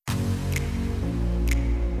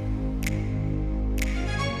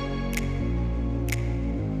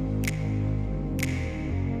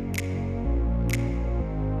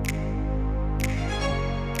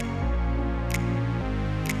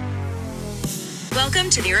Welcome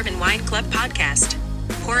to the Urban Wine Club podcast.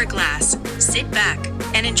 Pour a glass, sit back,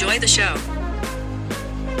 and enjoy the show.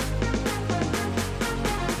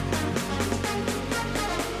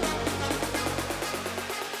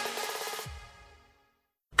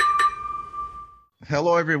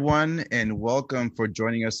 Hello, everyone, and welcome for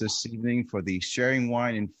joining us this evening for the Sharing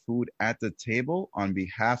Wine and Food at the Table on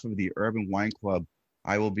behalf of the Urban Wine Club.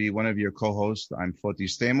 I will be one of your co-hosts. I'm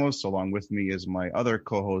Fotis Stamos. Along with me is my other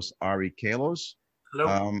co-host, Ari Kalos.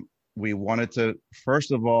 Hello. We wanted to,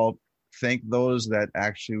 first of all, thank those that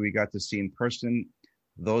actually we got to see in person.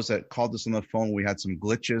 Those that called us on the phone, we had some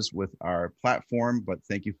glitches with our platform, but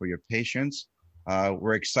thank you for your patience.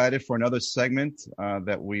 We're excited for another segment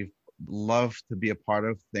that we've loved to be a part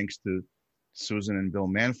of, thanks to Susan and Bill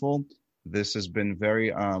Manful. This has been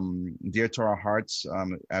very dear to our hearts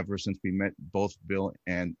ever since we met both Bill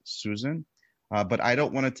and Susan. But I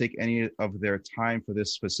don't want to take any of their time for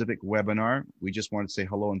this specific webinar. We just want to say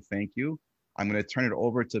hello and thank you. I'm going to turn it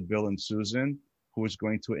over to Bill and Susan, who is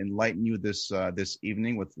going to enlighten you this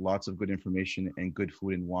evening with lots of good information and good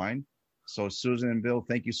food and wine. So Susan and Bill,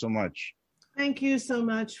 thank you so much. Thank you so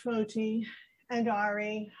much, Foti and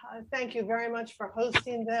Ari. Thank you very much for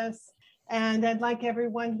hosting this. And I'd like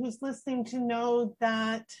everyone who's listening to know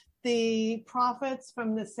that the profits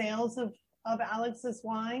from the sales of Alex's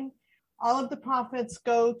wine, all of the profits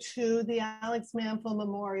go to the Alex Manful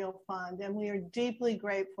Memorial Fund. And we are deeply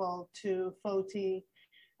grateful to Foti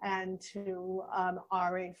and to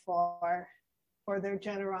Ari for their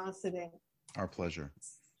generosity. Our pleasure.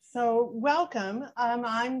 So welcome.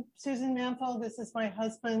 I'm Susan Manful. This is my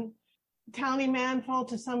husband, Tony Manful,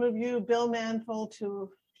 to some of you, Bill Manful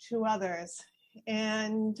to others.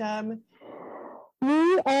 And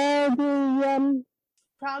we are the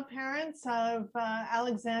proud parents of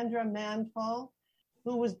Alexandra Manful,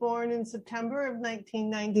 who was born in September of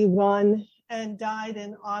 1991 and died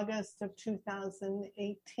in August of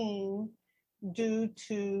 2018 due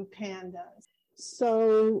to pandas.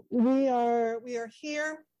 So we are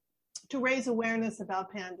here to raise awareness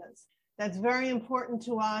about pandas. That's very important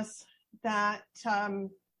to us, that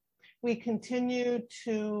we continue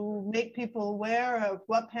to make people aware of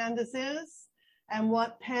what pandas is and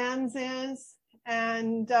what PANS is.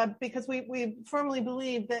 And because we firmly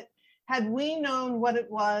believe that had we known what it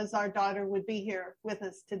was, our daughter would be here with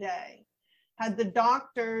us today. Had the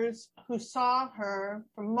doctors who saw her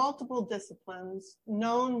from multiple disciplines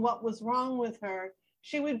known what was wrong with her,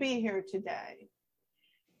 she would be here today.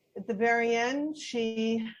 At the very end,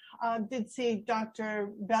 she did see Dr.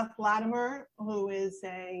 Beth Latimer, who is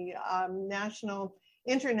a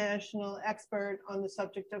international expert on the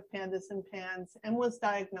subject of pandas and PANS, and was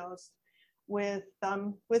diagnosed with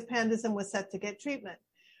pandas and was set to get treatment.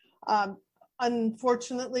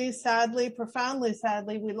 Unfortunately, sadly, profoundly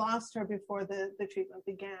sadly, we lost her before the treatment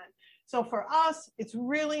began. So for us, it's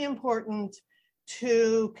really important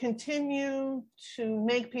to continue to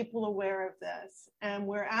make people aware of this. And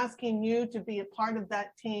we're asking you to be a part of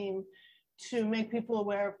that team to make people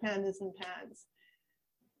aware of pandas and PANS.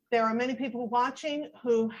 There are many people watching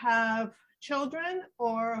who have children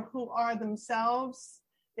or who are themselves,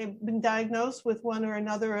 they've been diagnosed with one or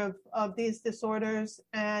another of these disorders,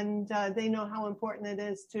 and they know how important it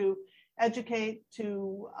is to educate,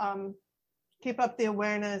 to keep up the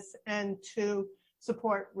awareness, and to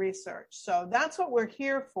support research. So that's what we're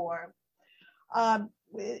here for.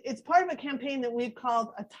 It's part of a campaign that we've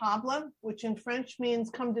called a table, which in French means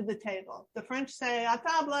come to the table. The French say a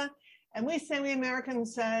table, and we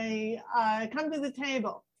Americans say come to the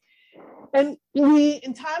table. And we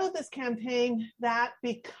entitled this campaign that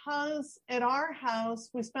because at our house,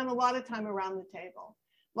 we spend a lot of time around the table,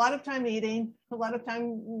 a lot of time eating, a lot of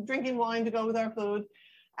time drinking wine to go with our food.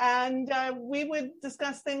 And we would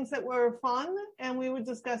discuss things that were fun, and we would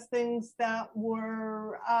discuss things that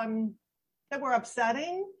were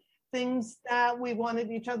upsetting, things that we wanted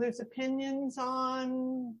each other's opinions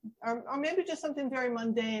on, or maybe just something very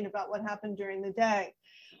mundane about what happened during the day.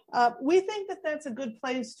 We think that that's a good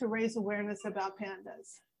place to raise awareness about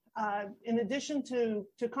pandas. In addition to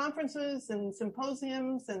conferences and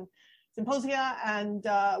symposia and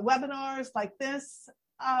webinars like this,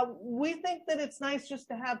 we think that it's nice just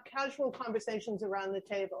to have casual conversations around the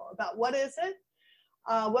table about what is it,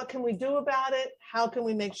 what can we do about it, how can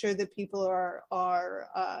we make sure that people are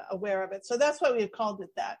aware of it. So that's why we've called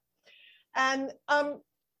it that. And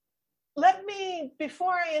let me,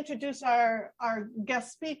 before I introduce our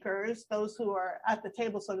guest speakers, those who are at the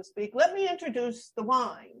table, so to speak, let me introduce the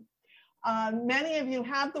wine. Many of you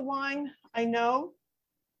have the wine, I know.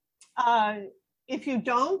 If you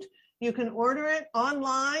don't, you can order it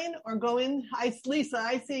online or go in. Lisa,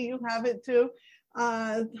 I see you have it too.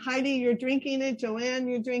 Heidi, you're drinking it. Joanne,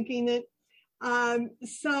 you're drinking it.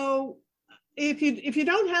 So if you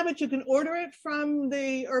don't have it, you can order it from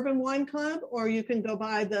the Urban Wine Club, or you can go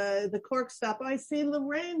buy the cork stop. I see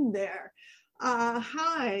Lorraine there.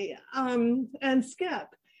 Hi, and Skip.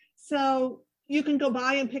 So you can go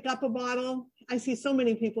by and pick up a bottle. I see so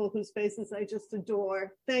many people whose faces I just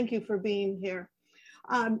adore. Thank you for being here.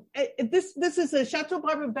 This is a Chateau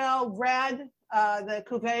Barbara Belle Red. The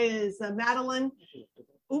cuvee is Madeline.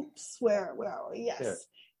 Oops, where are we? Yes. Yeah.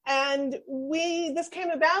 And this came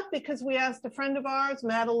about because we asked a friend of ours,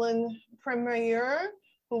 Madeline Premier,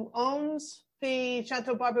 who owns the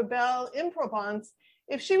Chateau Barbara Belle in Provence,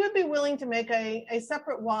 if she would be willing to make a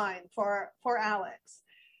separate wine for Alex.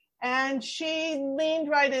 And she leaned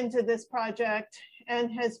right into this project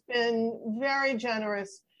and has been very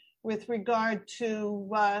generous with regard to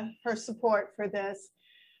her support for this.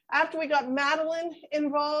 After we got Madeline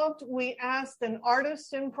involved, we asked an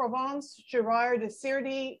artist in Provence, Gerard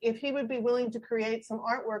Desirdi, if he would be willing to create some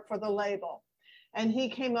artwork for the label. And he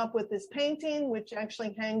came up with this painting, which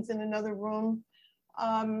actually hangs in another room,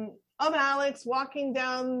 of Alex walking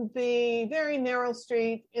down the very narrow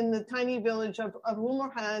street in the tiny village of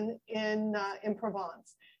Roumorhan in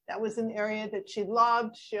Provence. That was an area that she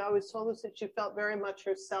loved. She always told us that she felt very much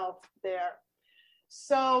herself there.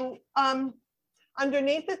 So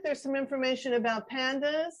underneath it, there's some information about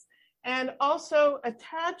pandas, and also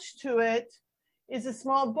attached to it is a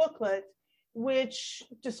small booklet which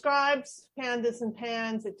describes pandas and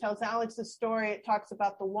pans. It tells Alex's story. It talks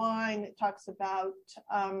about the wine. It talks about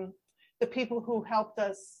the people who helped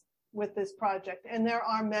us with this project. And there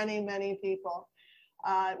are many, many people.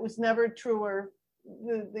 It was never truer.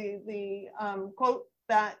 The quote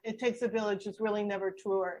that it takes a village is really never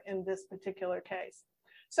truer in this particular case.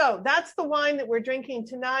 So that's the wine that we're drinking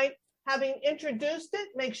tonight. Having introduced it,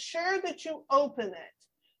 make sure that you open it.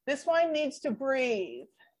 This wine needs to breathe.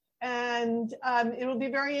 And it will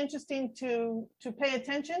be very interesting to pay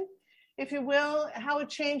attention, if you will, how it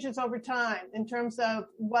changes over time in terms of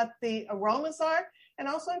what the aromas are and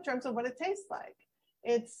also in terms of what it tastes like.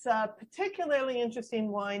 It's a particularly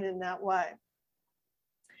interesting wine in that way.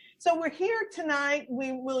 So we're here tonight.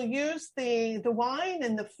 We will use the wine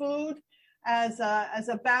and the food as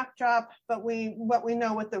a backdrop, but what we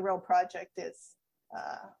know what the real project is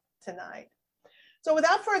tonight. So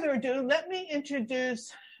without further ado, let me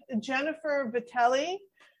introduce Jennifer Vitelli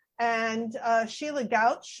and Sheila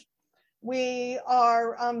Gouch. We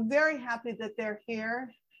are very happy that they're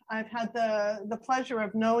here. I've had the pleasure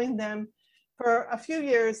of knowing them for a few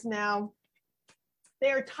years now.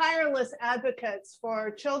 They are tireless advocates for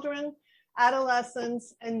children,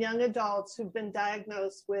 adolescents, and young adults who've been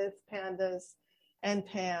diagnosed with pandas and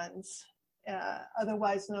PANS,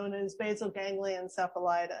 otherwise known as basal ganglia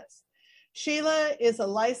encephalitis. Sheila is a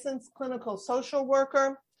licensed clinical social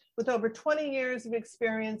worker with over 20 years of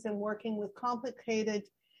experience in working with complicated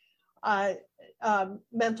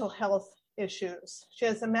mental health issues. She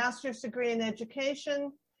has a master's degree in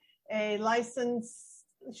education,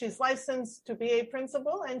 she's licensed to be a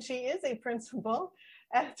principal, and she is a principal.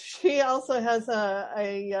 And she also has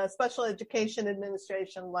a special education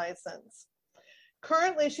administration license.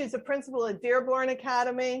 Currently, she's a principal at Dearborn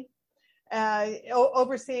Academy,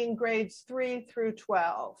 overseeing grades 3 through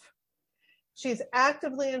 12. She's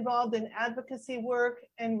actively involved in advocacy work,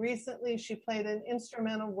 and recently she played an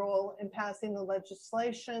instrumental role in passing the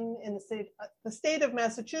legislation in the state of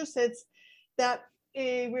Massachusetts that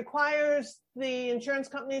requires the insurance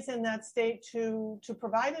companies in that state to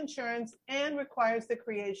provide insurance and requires the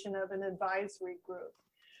creation of an advisory group.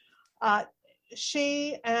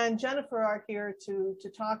 She and Jennifer are here to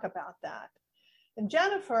talk about that. And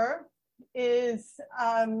Jennifer is,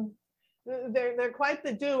 they're quite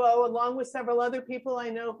the duo, along with several other people I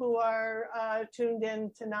know who are tuned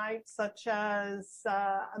in tonight, such as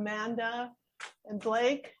Amanda and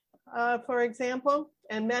Blake, for example,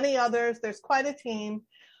 and many others. There's quite a team.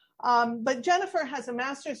 But Jennifer has a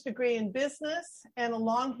master's degree in business and a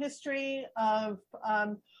long history of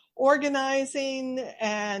organizing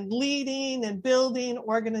and leading and building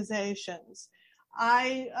organizations.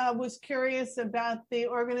 I was curious about the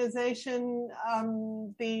organization,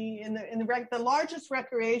 the largest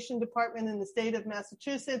recreation department in the state of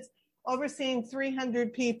Massachusetts, overseeing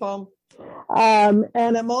 300 people and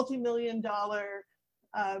a multi-million-dollar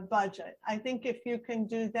budget. I think if you can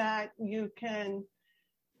do that, you can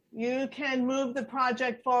move the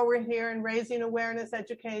project forward here in raising awareness,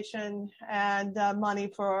 education, and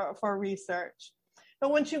money for research.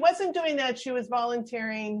 But when she wasn't doing that, she was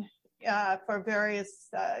volunteering for various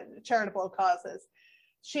charitable causes.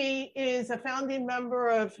 She is a founding member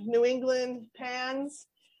of New England PANS.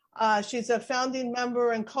 She's a founding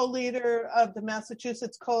member and co-leader of the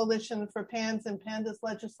Massachusetts Coalition for PANS and PANDAS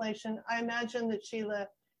legislation. I imagine that Sheila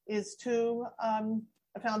is too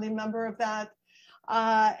a founding member of that.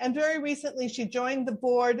 And very recently, she joined the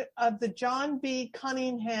board of the John B.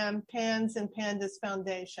 Cunningham PANS and PANDAS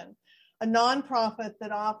Foundation, a nonprofit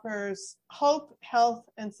that offers hope, health,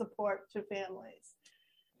 and support to families.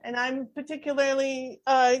 And I'm particularly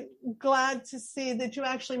glad to see that you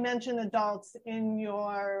actually mention adults on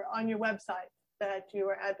your website, that you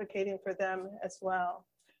are advocating for them as well.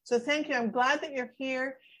 So thank you. I'm glad that you're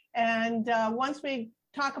here. And once we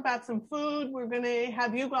talk about some food, we're going to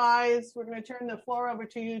have you guys, we're going to turn the floor over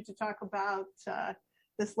to you to talk about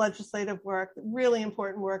this legislative work, really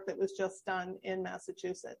important work that was just done in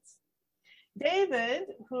Massachusetts.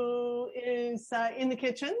 David, who is in the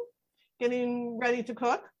kitchen, getting ready to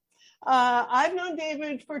cook. I've known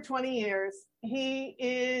David for 20 years. He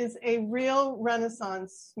is a real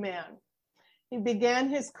Renaissance man. He began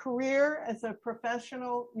his career as a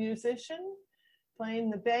professional musician,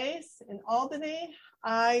 playing the bass in Albany.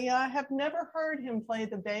 I have never heard him play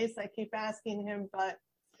the bass. I keep asking him, but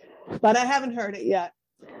I haven't heard it yet.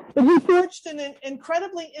 But he forged an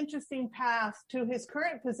incredibly interesting path to his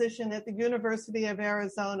current position at the University of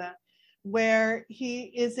Arizona, where he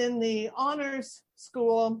is in the honors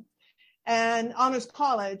school and honors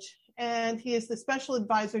college, and he is the special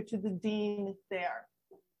advisor to the dean there.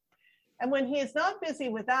 And when he is not busy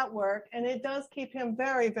with that work, and it does keep him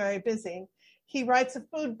very, very busy, he writes a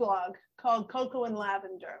food blog called Cocoa and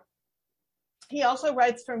Lavender. He also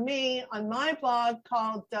writes for me on my blog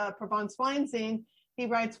called Provence Wine Zine. He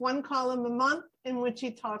writes one column a month in which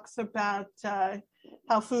he talks about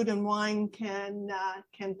how food and wine can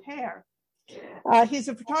pair. He's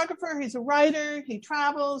a photographer, he's a writer, he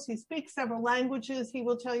travels, he speaks several languages. He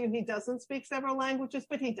will tell you he doesn't speak several languages,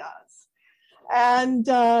 but he does. And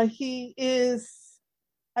I've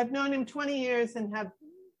known him 20 years and have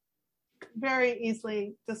very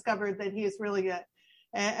easily discovered that he is really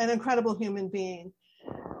an incredible human being.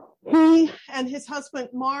 He and his husband,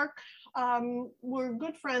 Mark, were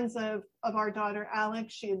good friends of our daughter,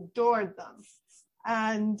 Alex. She adored them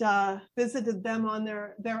and visited them on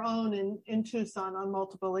their own in Tucson on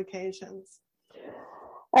multiple occasions.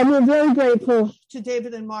 And we're very grateful to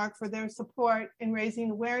David and Mark for their support in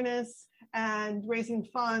raising awareness and raising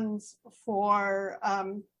funds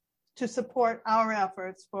to support our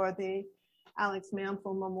efforts for the Alex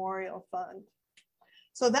Manful Memorial Fund.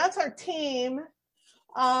 So that's our team.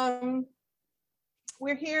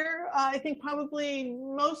 We're here, I think probably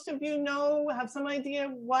most of you have some idea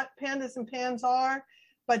what PANDAS and PANS are,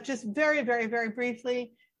 but just very, very, very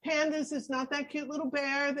briefly, PANDAS is not that cute little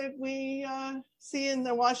bear that we see in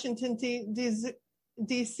the Washington,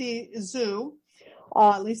 D.C. Zoo.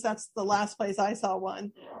 At least that's the last place I saw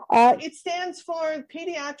one. It stands for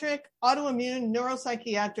Pediatric Autoimmune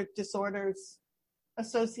Neuropsychiatric Disorders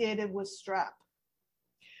Associated with Strep.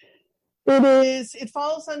 It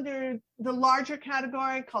falls under the larger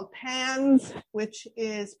category called PANS, which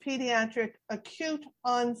is Pediatric Acute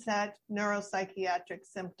Onset Neuropsychiatric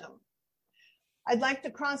Symptom. I'd like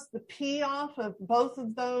to cross the P off of both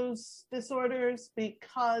of those disorders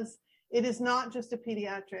because it is not just a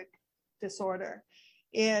pediatric disorder.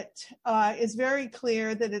 It is very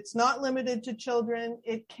clear that it's not limited to children.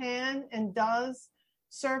 It can and does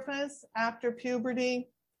surface after puberty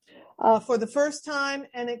for the first time,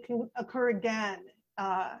 and it can occur again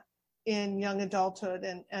in young adulthood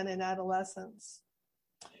and in adolescence.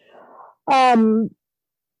 PANDAS,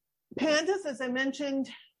 as I mentioned,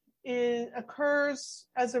 occurs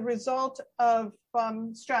as a result of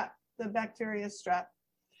strep, the bacteria strep.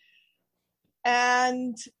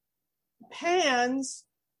 And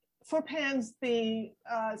for PANS, the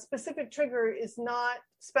specific trigger is not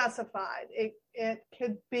specified. It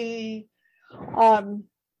could be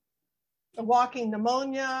a walking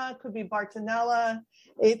pneumonia, could be Bartonella,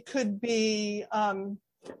 it could be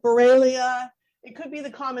Borrelia, it could be the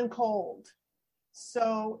common cold.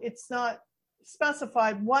 So it's not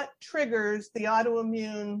specified what triggers the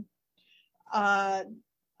autoimmune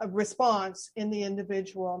response in the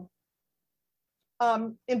individual.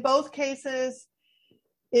 In both cases,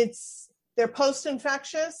 they're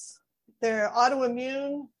post-infectious. They're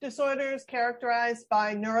autoimmune disorders characterized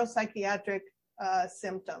by neuropsychiatric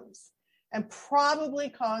symptoms and probably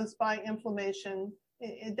caused by inflammation,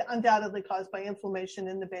 undoubtedly caused by inflammation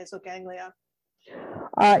in the basal ganglia.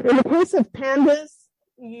 In the case of PANDAS,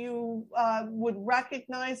 you would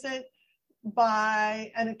recognize it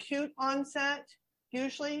by an acute onset,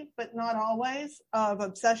 usually, but not always, of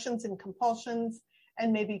obsessions and compulsions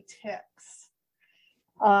and maybe tics.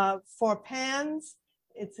 For PANS,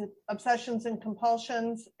 it's obsessions and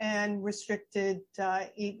compulsions and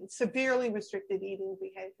severely restricted eating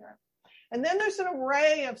behavior. And then there's an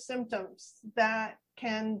array of symptoms that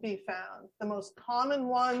can be found. The most common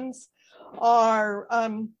ones are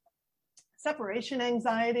separation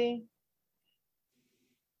anxiety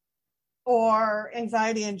or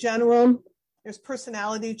anxiety in general. There's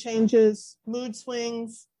personality changes, mood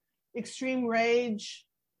swings, extreme rage,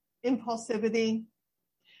 impulsivity,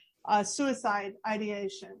 suicide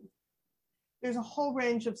ideation. There's a whole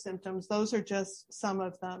range of symptoms. Those are just some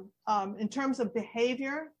of them. In terms of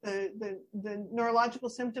behavior, the neurological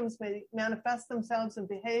symptoms may manifest themselves in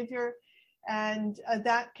behavior, and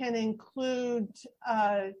that can include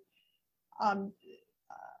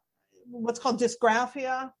what's called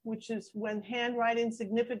dysgraphia, which is when handwriting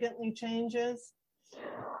significantly changes,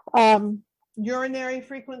 urinary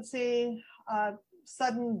frequency,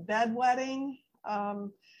 sudden bedwetting,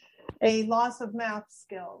 a loss of math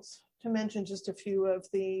skills, to mention just a few of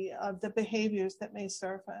the behaviors that may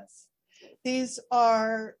surface. These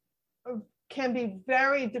can be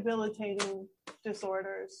very debilitating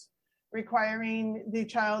disorders, requiring the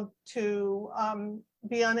child to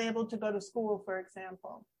be unable to go to school, for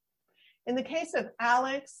example. In the case of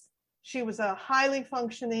Alex, she was a highly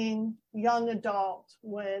functioning young adult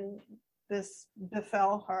when this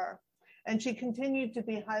befell her, and she continued to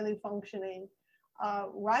be highly functioning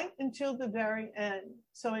right until the very end.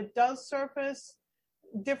 So it does surface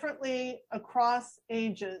differently across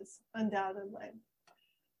ages, undoubtedly.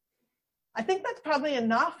 I think that's probably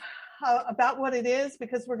enough about what it is,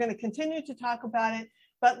 because we're going to continue to talk about it,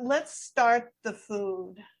 but let's start the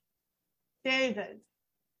food. David,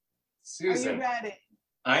 Susan, are you ready?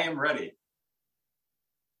 I am ready.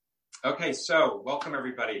 Okay, so welcome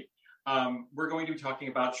everybody. We're going to be talking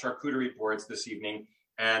about charcuterie boards this evening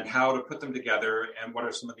and how to put them together and what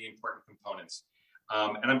are some of the important components.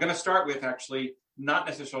 And I'm going to start with actually not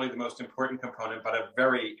necessarily the most important component, but a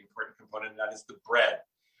very important component, and that is the bread.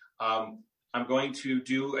 I'm going to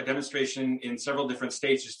do a demonstration in several different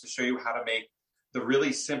stages to show you how to make the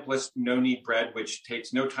really simplest no-knead bread, which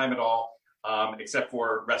takes no time at all, except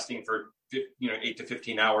for resting for 8 to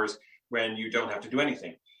 15 hours when you don't have to do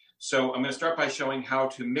anything. So I'm going to start by showing how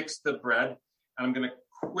to mix the bread. And I'm going to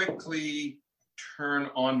quickly turn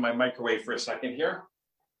on my microwave for a second here.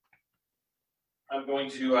 I'm going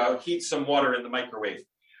to heat some water in the microwave.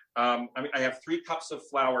 I have 3 cups of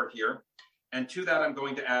flour here. And to that, I'm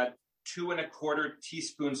going to add 2 1/4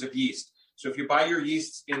 teaspoons of yeast. So if you buy your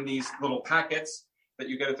yeast in these little packets that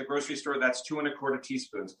you get at the grocery store, that's 2 1/4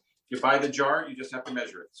 teaspoons. If you buy the jar, you just have to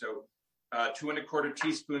measure it. So 2 1/4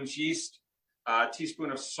 teaspoons yeast, a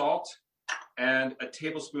teaspoon of salt, and a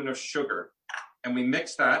tablespoon of sugar. And we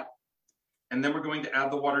mix that. And then we're going to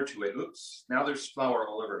add the water to it. Oops, now there's flour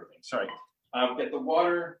all over everything. Sorry. Get the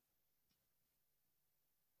water.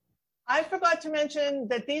 I forgot to mention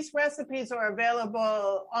that these recipes are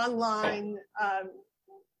available online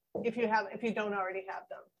if you don't already have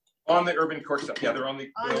them. On the Urban Cook stuff. Yeah, they're on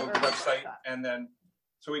the website. Stuff. And then,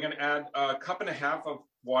 so we're going to add 1.5 cups of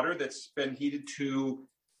water that's been heated to,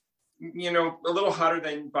 a little hotter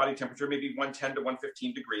than body temperature, maybe 110 to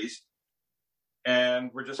 115 degrees.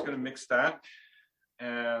 And we're just going to mix that.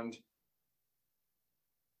 And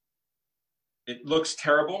it looks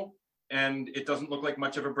terrible. And it doesn't look like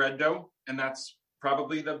much of a bread dough. And that's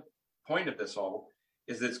probably the point of this all,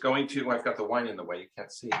 is that it's going to, I've got the wine in the way, you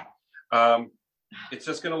can't see. It's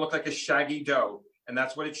just going to look like a shaggy dough. And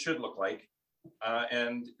that's what it should look like.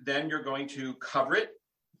 And then you're going to cover it.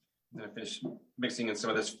 I'm going to finish mixing in some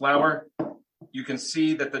of this flour. You can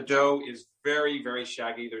see that the dough is very, very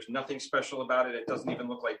shaggy. There's nothing special about it. It doesn't even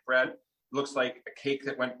look like bread. It looks like a cake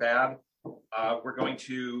that went bad. We're going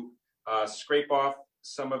to scrape off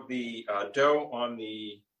some of the dough on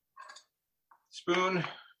the spoon.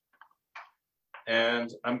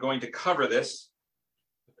 And I'm going to cover this.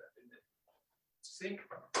 Sink.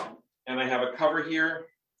 And I have a cover here.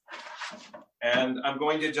 And I'm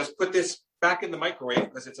going to just put this back in the microwave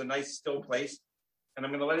because it's a nice still place. And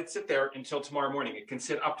I'm going to let it sit there until tomorrow morning. It can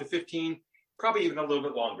sit up to 15, probably even a little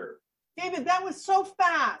bit longer. David, that was so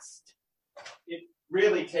fast. It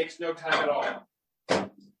really takes no time at all.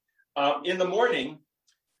 In the morning,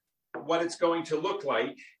 what it's going to look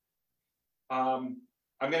like, I'm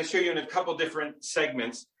going to show you in a couple different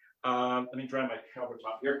segments. Let me dry my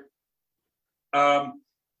countertop here.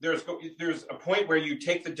 There's a point where you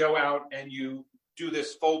take the dough out and you do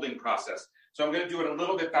this folding process. So I'm going to do it a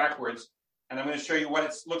little bit backwards, and I'm going to show you what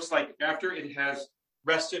it looks like after it has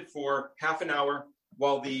rested for half an hour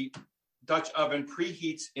while the Dutch oven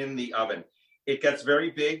preheats in the oven. It gets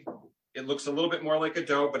very big. It looks a little bit more like a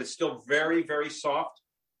dough, but it's still very, very soft.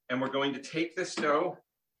 And we're going to take this dough.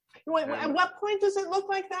 Wait, at what point does it look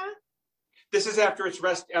like that? This is after it's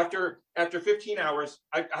rest. After 15 hours,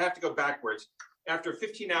 I have to go backwards. After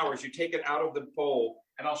 15 hours, you take it out of the bowl,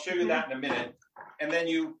 and I'll show you that in a minute. And then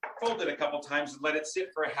you fold it a couple times and let it sit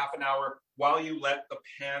for a half an hour while you let the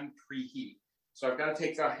pan preheat. So I've got to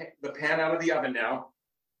take the pan out of the oven now.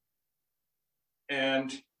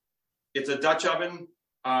 And it's a Dutch oven.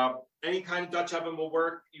 Any kind of Dutch oven will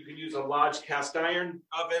work. You can use a Lodge cast iron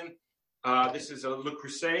oven. This is a Le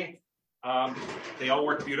Creuset. They all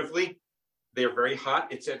work beautifully. They're very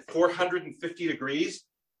hot. It's at 450 degrees.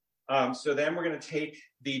 So then we're going to take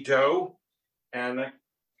the dough, and I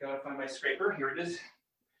got to find my scraper. Here it is.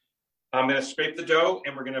 I'm going to scrape the dough,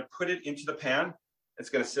 and we're going to put it into the pan. It's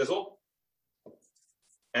going to sizzle.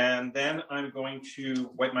 And then I'm going to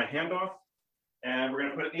wipe my hand off, and we're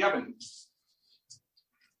going to put it in the oven.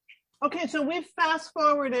 Okay, so we've fast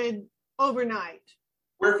forwarded overnight.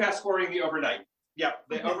 We're fast forwarding the overnight. Yeah,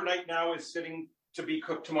 the overnight now is sitting to be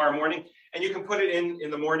cooked tomorrow morning. And you can put it in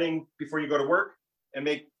the morning before you go to work and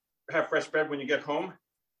have fresh bread when you get home.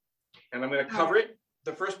 And I'm going to cover it.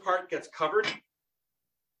 The first part gets covered,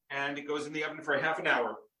 and it goes in the oven for a half an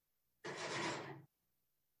hour.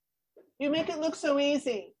 You make it look so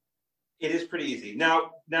easy. It is pretty easy.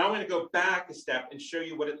 Now I'm going to go back a step and show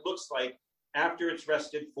you what it looks like after it's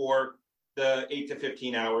rested for the 8 to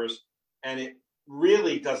 15 hours. And it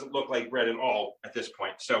really doesn't look like bread at all at this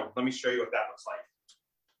point. So let me show you what that looks like.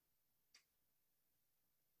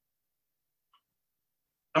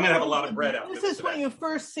 I'm going to have a lot of bread out. This is what you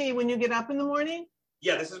first see when you get up in the morning?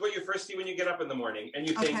 Yeah, this is what you first see when you get up in the morning. And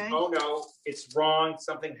you think, oh no, it's wrong.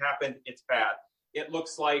 Something happened. It's bad. It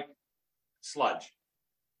looks like sludge,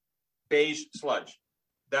 beige sludge.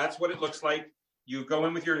 That's what it looks like. You go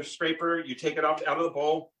in with your scraper. You take it out of the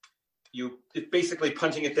bowl. It's basically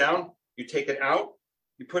punching it down. You take it out.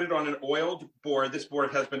 You put it on an oiled board. This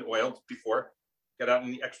board has been oiled before. Get out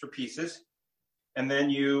in the extra pieces. And then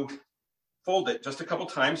you fold it just a couple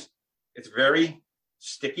times. It's very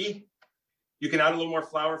sticky. You can add a little more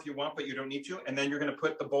flour if you want, but you don't need to. And then you're going to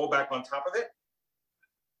put the bowl back on top of it.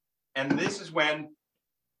 And this is when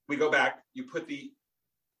we go back. You put the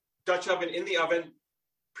Dutch oven in the oven,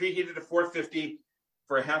 preheated to 450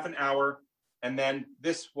 for a half an hour. And then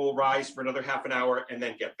this will rise for another half an hour and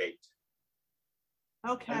then get baked.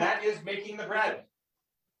 Okay. And that is making the bread.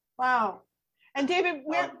 Wow. And David,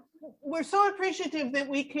 we're so appreciative that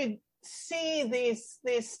we could see these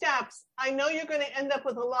steps. I know you're going to end up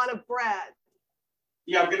with a lot of bread.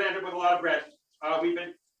 Yeah, I'm going to end up with a lot of bread. We've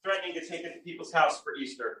been threatening to take it to people's house for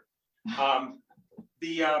Easter.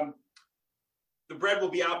 The bread will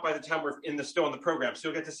be out by the time we're in the program, so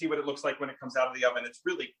you'll get to see what it looks like when it comes out of the oven. It's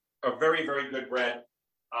really a very, very good bread.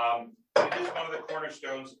 It is one of the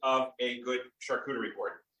cornerstones of a good charcuterie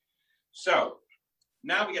board. So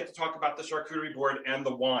now we get to talk about the charcuterie board and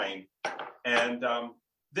the wine. And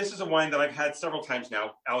this is a wine that I've had several times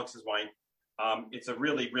now, Alex's wine. It's a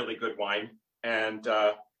really, really good wine. And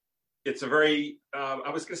it's a very, I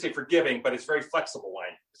was going to say forgiving, but it's very flexible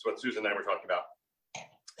wine. Is what Susan and I were talking about.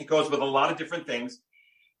 It goes with a lot of different things.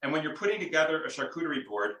 And when you're putting together a charcuterie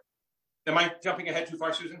board, am I jumping ahead too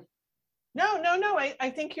far, Susan? No. I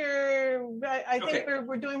think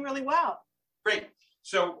we're doing really well. Great.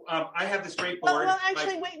 So I have this great board. Well,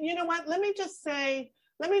 actually, wait, you know what? Let me just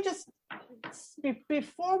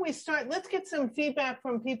before we start, let's get some feedback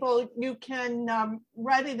from people. You can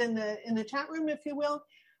write it in the chat room, if you will,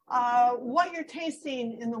 what you're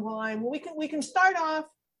tasting in the wine. We can start off,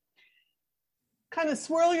 kind of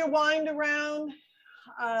swirl your wine around,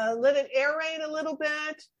 let it aerate a little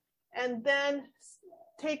bit, and then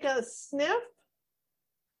take a sniff.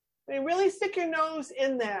 I mean, really stick your nose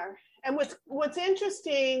in there. And what's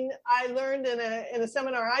interesting, I learned in a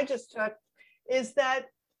seminar I just took, is that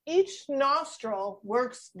each nostril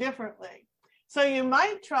works differently. So you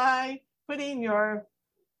might try putting your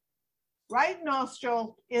right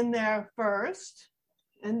nostril in there first,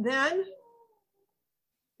 and then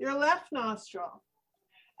your left nostril.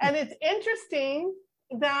 And it's interesting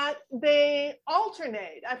that they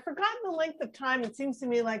alternate. I've forgotten the length of time. It seems to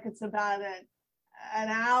me like it's about an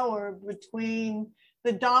hour between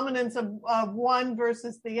the dominance of one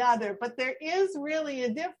versus the other, but there is really a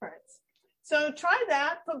difference. So try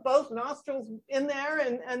that, put both nostrils in there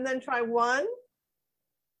and then try one.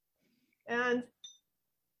 And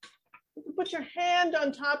you can put your hand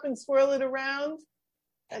on top and swirl it around.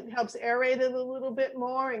 It helps aerate it a little bit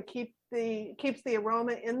more and keeps the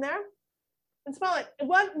aroma in there. And smell it.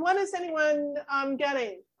 What is anyone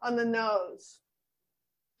getting on the nose?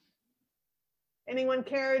 Anyone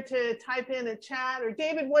care to type in a chat? Or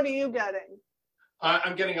David, what are you getting?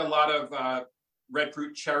 I'm getting a lot of red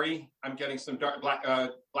fruit cherry. I'm getting some dark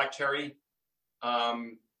black cherry.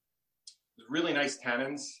 Really nice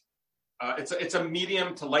tannins. It's a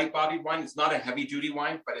medium to light bodied wine. It's not a heavy duty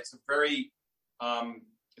wine, but it's a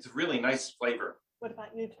really nice flavor. What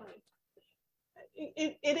about you, Tony?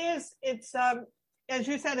 It's as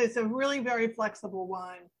you said, it's a really very flexible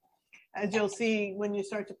wine, as you'll see when you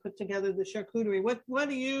start to put together the charcuterie. What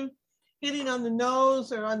are you hitting on the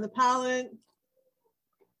nose or on the palate?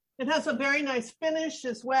 It has a very nice finish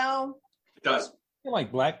as well. It does. You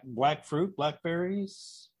like black fruit,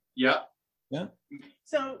 blackberries? Yeah. Yeah.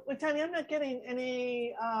 So, Tanya, I'm not getting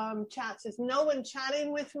any chats. Is no one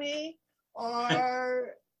chatting with me,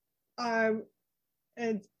 or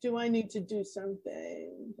do I need to do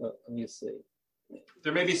something? Let me see.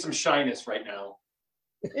 There may be some shyness right now.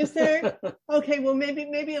 Is there? Okay, well,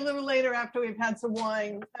 maybe a little later after we've had some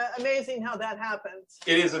wine. Amazing how that happens.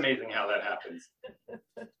 It is amazing how that happens.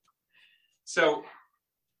 So,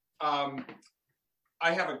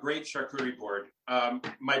 I have a great charcuterie board.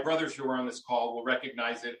 My brothers who are on this call will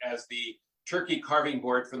recognize it as the turkey carving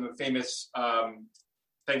board from the famous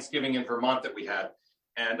Thanksgiving in Vermont that we had.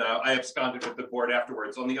 And I absconded with the board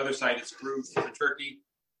afterwards. On the other side, it's grooved for the turkey,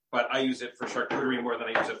 but I use it for charcuterie more than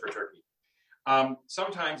I use it for turkey.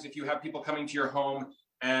 Sometimes if you have people coming to your home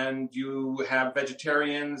and you have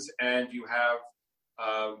vegetarians and you have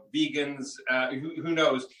vegans, who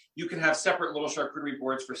knows, you can have separate little charcuterie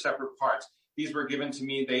boards for separate parts. These were given to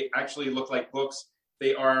me. They actually look like books.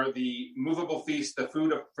 They are The Movable Feast, The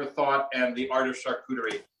Food for Thought, and The Art of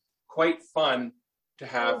Charcuterie. Quite fun to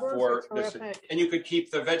have for this. And you could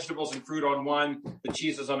keep the vegetables and fruit on one, the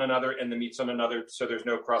cheeses on another, and the meats on another, so there's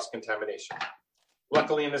no cross-contamination.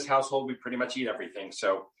 Luckily, in this household, we pretty much eat everything.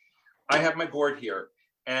 So I have my board here.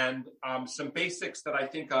 And some basics that I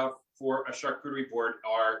think of for a charcuterie board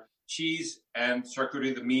are cheese and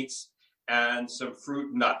charcuterie, the meats, and some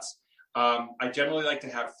fruit nuts. I generally like to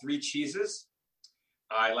have 3 cheeses.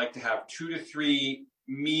 I like to have 2 to 3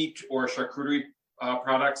 meat or charcuterie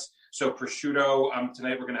products. So prosciutto,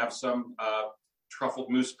 tonight we're going to have some truffled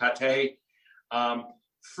mousse pate.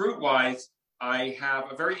 Fruit-wise, I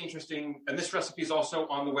have a very interesting, and this recipe is also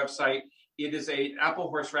on the website. It is an apple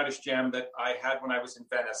horseradish jam that I had when I was in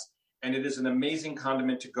Venice, and it is an amazing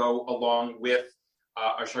condiment to go along with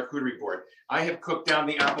a charcuterie board. I have cooked down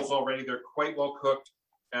the apples already. They're quite well cooked.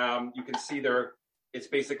 You can see it's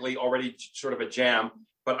basically already sort of a jam,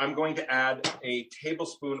 but I'm going to add a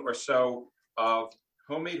tablespoon or so of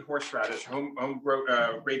homemade horseradish,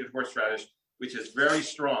 grated horseradish, which is very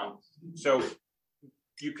strong. So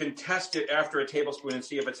you can test it after a tablespoon and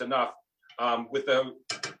see if it's enough. With the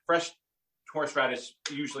fresh horseradish,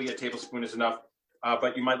 usually a tablespoon is enough,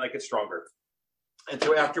 but you might like it stronger. And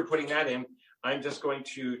so after putting that in, I'm just going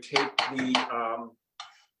to take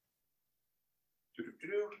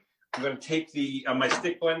my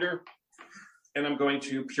stick blender, and I'm going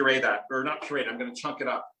to puree that, or not puree it, I'm going to chunk it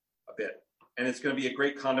up a bit. And it's going to be a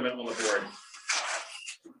great condiment on the board.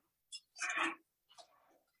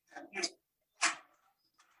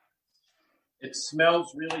 It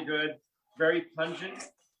smells really good, very pungent,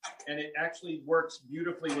 and it actually works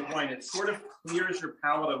beautifully with wine. It sort of clears your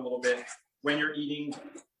palate a little bit when you're eating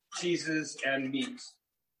cheeses and meats.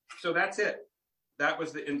 So that's it.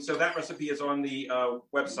 So that recipe is on the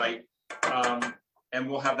website, and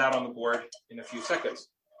we'll have that on the board in a few seconds.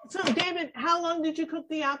 So, David, how long did you cook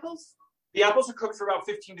the apples? The apples are cooked for about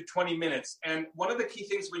 15 to 20 minutes. And one of the key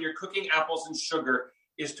things when you're cooking apples and sugar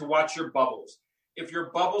is to watch your bubbles. If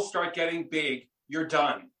your bubbles start getting big, you're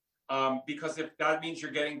done. Because if that means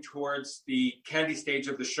you're getting towards the candy stage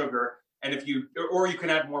of the sugar, and you can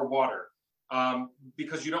add more water,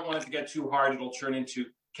 because you don't want it to get too hard, it'll turn into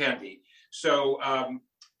candy. So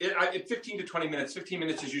 15 to 20 minutes, 15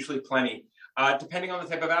 minutes is usually plenty, depending on the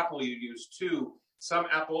type of apple you use too. Some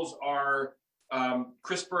apples are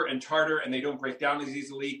crisper and tartar, and they don't break down as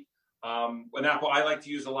easily. An apple I like to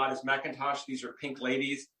use a lot is McIntosh. These are Pink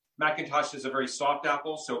Ladies. McIntosh is a very soft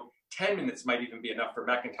apple, so 10 minutes might even be enough for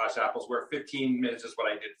McIntosh apples, where 15 minutes is what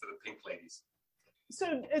I did for the Pink Ladies.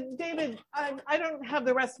 So, David, I don't have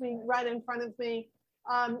the recipe right in front of me.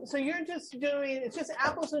 So you're just it's just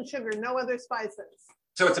apples and sugar, no other spices.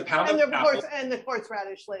 So it's a pound of apples. And the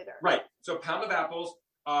horseradish later. Right. So a pound of apples,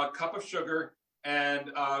 a cup of sugar,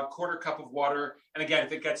 and a quarter cup of water. And again,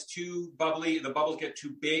 if it gets too bubbly, the bubbles get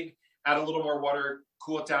too big, add a little more water,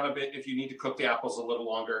 cool it down a bit if you need to cook the apples a little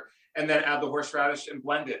longer, and then add the horseradish and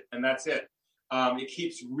blend it, and that's it. It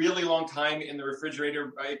keeps really long time in the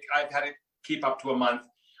refrigerator. I've had it keep up to a month.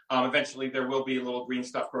 Eventually, there will be a little green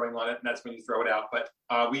stuff growing on it, and that's when you throw it out. But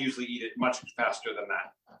we usually eat it much faster than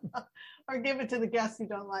that. Or give it to the guests you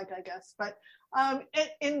don't like, I guess. But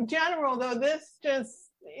in general, though, this just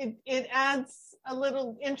it adds a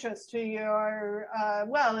little interest to your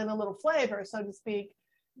and a little flavor, so to speak,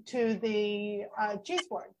 to the cheese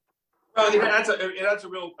board. Well, it adds a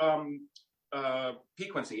real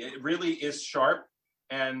piquancy. It really is sharp,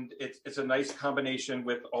 and it's a nice combination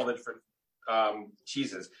with all the different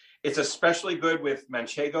cheeses. It's especially good with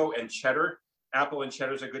Manchego and cheddar. Apple and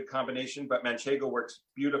cheddar is a good combination, but Manchego works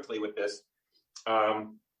beautifully with this.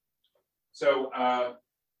 So I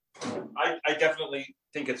definitely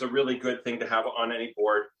think it's a really good thing to have on any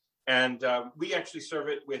board. And we actually serve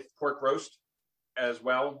it with pork roast as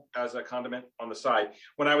well as a condiment on the side.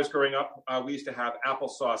 When I was growing up, we used to have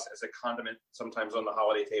applesauce as a condiment sometimes on the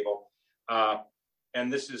holiday table.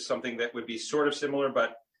 And this is something that would be sort of similar,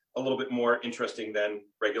 but a little bit more interesting than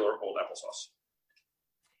regular old applesauce.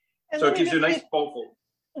 And so it gives you a nice bowlful.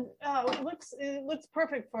 It looks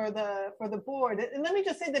perfect for the board. And let me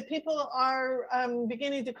just say that people are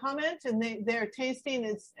beginning to comment, and they're tasting,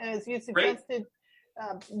 as you suggested,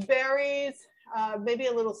 berries, maybe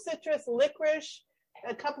a little citrus, licorice,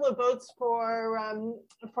 a couple of votes for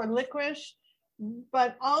licorice.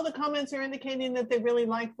 But all the comments are indicating that they really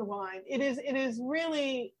like the wine. It is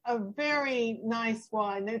really a very nice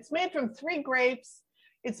wine. It's made from 3 grapes.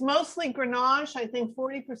 It's mostly Grenache, I think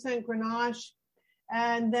 40% Grenache,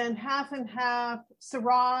 and then half and half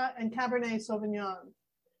Syrah and Cabernet Sauvignon.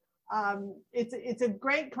 It's a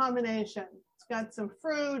great combination. It's got some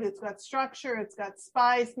fruit, it's got structure, it's got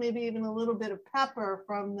spice, maybe even a little bit of pepper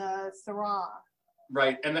from the Syrah.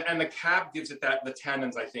 Right, and the cab gives it the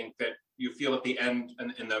tannins, I think, that you feel at the end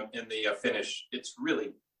and in the finish. It's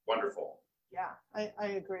really wonderful. Yeah, I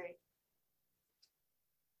agree.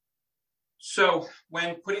 So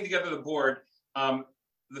when putting together the board,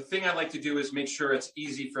 the thing I like to do is make sure it's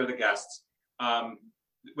easy for the guests.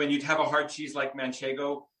 When you have a hard cheese like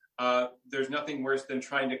Manchego, there's nothing worse than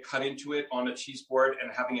trying to cut into it on a cheese board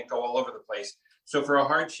and having it go all over the place. So for a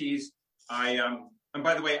hard cheese, and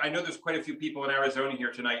by the way, I know there's quite a few people in Arizona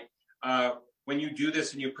here tonight. When you do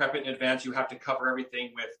this and you prep it in advance, you have to cover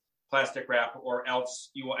everything with plastic wrap, or else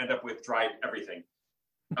you will end up with dried everything.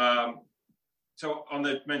 So on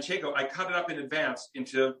the Manchego, I cut it up in advance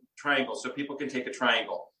into triangles so people can take a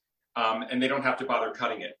triangle, and they don't have to bother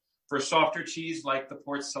cutting it. For softer cheese like the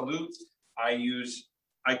Port Salut,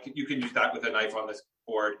 you can use that with a knife on this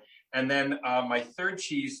board. And then my third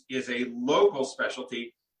cheese is a local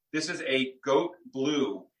specialty. This is a goat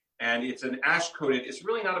blue, and it's an ash coated. It's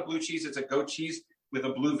really not a blue cheese. It's a goat cheese with a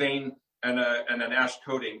blue vein and an ash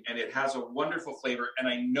coating, and it has a wonderful flavor. And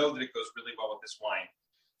I know that it goes really well with this wine.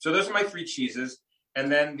 So those are my 3 cheeses.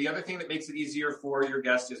 And then the other thing that makes it easier for your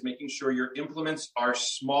guests is making sure your implements are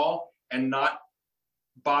small and not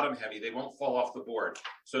bottom heavy. They won't fall off the board.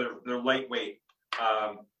 So they're lightweight.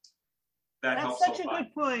 That's such a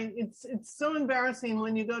good point. It's so embarrassing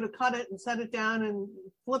when you go to cut it and set it down and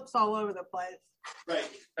flips all over the place. Right.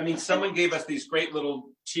 I mean, someone gave us these great little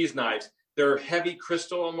cheese knives. They're heavy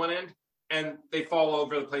crystal on one end, and they fall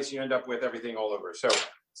over the place. And you end up with everything all over. So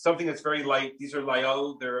something that's very light. These are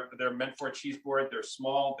Layo. They're meant for a cheese board. They're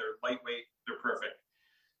small. They're lightweight. They're perfect.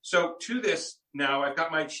 So to this now, I've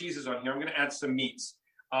got my cheeses on here. I'm going to add some meats.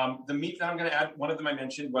 The meat that I'm going to add, one of them I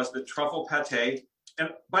mentioned was the truffle pate. And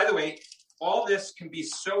by the way, all this can be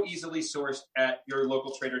so easily sourced at your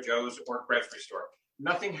local Trader Joe's or grocery store.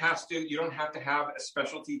 You don't have to have a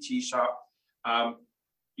specialty cheese shop.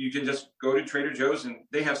 You can just go to Trader Joe's, and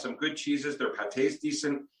they have some good cheeses. Their pate's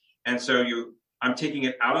decent. And so I'm taking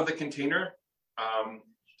it out of the container,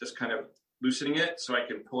 just kind of loosening it so I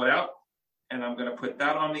can pull it out. And I'm going to put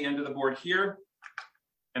that on the end of the board here.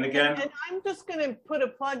 And again, and I'm just going to put a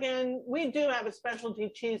plug in. We do have a specialty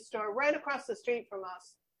cheese store right across the street from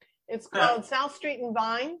us. It's called South Street and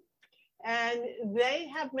Vine, and they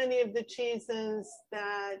have many of the cheeses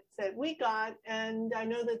that we got. And I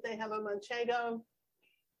know that they have a Manchego.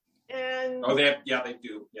 And they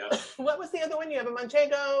do. Yeah. What was the other one? You have a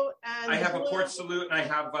Manchego, and I have a Port Salut, and I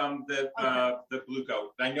have the Blue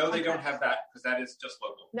Goat. I know they don't have that because that is just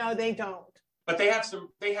local. No, they don't. But they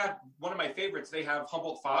have one of my favorites. They have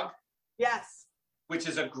Humboldt Fog. Yes. Which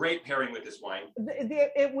is a great pairing with this wine.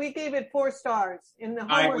 We gave it 4 stars in the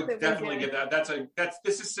homework. I would definitely give that.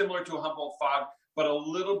 This is similar to a Humboldt Fog, but a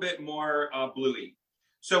little bit more bluey.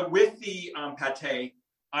 So with the pate,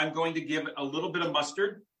 I'm going to give a little bit of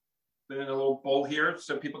mustard in a little bowl here,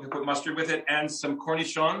 so people can put mustard with it, and some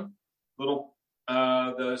cornichon,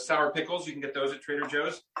 the sour pickles. You can get those at Trader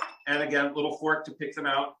Joe's. And again, little fork to pick them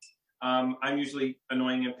out. I'm usually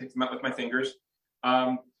annoying and pick them up with my fingers.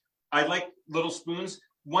 I like little spoons.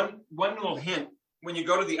 One little hint, when you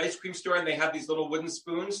go to the ice cream store and they have these little wooden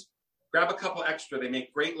spoons, grab a couple extra. They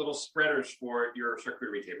make great little spreaders for your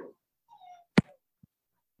charcuterie table.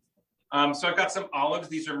 So I've got some olives.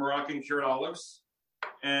 These are Moroccan cured olives.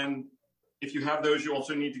 And if you have those, you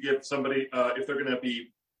also need to give somebody, if they're going to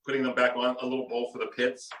be putting them back on, a little bowl for the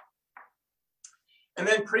pits. And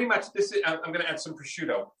then pretty much this is, I'm going to add some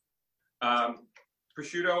prosciutto.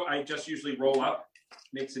 Prosciutto, I just usually roll up,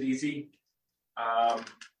 makes it easy.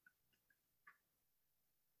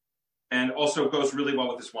 And also goes really well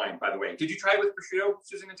with this wine, by the way. Did you try it with prosciutto,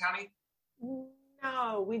 Susan and Tony?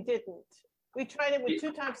 No, we didn't. We tried it with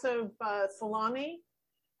 2 types of salami.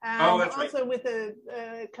 And that's also right. with the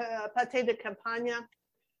pâté de campagne,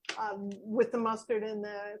 with the mustard and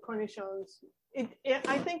the cornichons.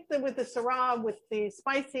 I think that with the Syrah, with the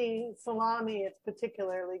spicy salami, it's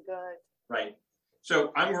particularly good. Right.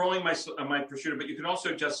 So I'm rolling my prosciutto, but you can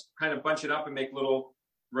also just kind of bunch it up and make little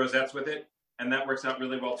rosettes with it. And that works out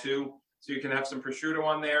really well too. So you can have some prosciutto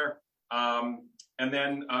on there. And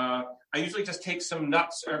then I usually just take some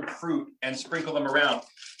nuts or fruit and sprinkle them around.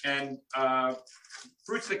 And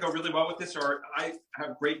fruits that go really well with this are, I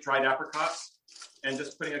have great dried apricots, and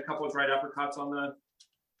just putting a couple of dried apricots on the,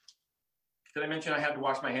 did I mention I had to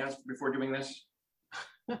wash my hands before doing this?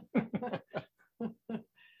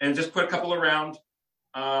 And just put a couple around.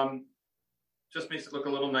 Just makes it look a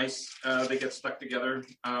little nice. They get stuck together.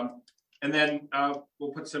 And then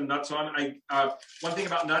we'll put some nuts on. One thing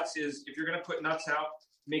about nuts is if you're going to put nuts out,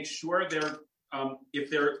 make sure they're, if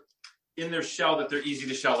they're in their shell, that they're easy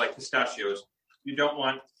to shell, like pistachios. You don't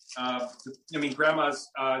want, grandma's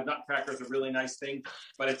nutcrackers are a really nice thing,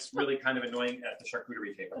 but it's really kind of annoying at the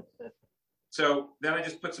charcuterie table. So then I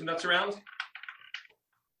just put some nuts around.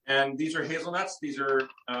 And these are hazelnuts. These are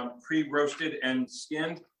pre-roasted and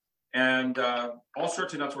skinned. And all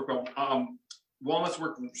sorts of nuts work well. Walnuts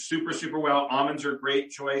work super, super well. Almonds are a great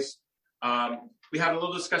choice. We had a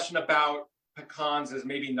little discussion about pecans as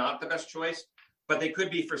maybe not the best choice, but they could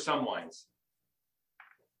be for some wines.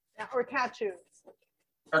 Yeah, or cashews.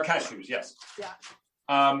 Or cashews, yes. Yeah.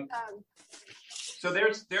 So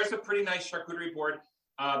there's a pretty nice charcuterie board.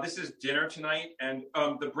 This is dinner tonight, and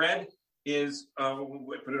the bread is,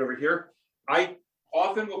 put it over here. I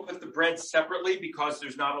often will put the bread separately because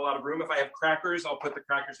there's not a lot of room. If I have crackers, I'll put the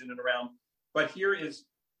crackers in and around. But here is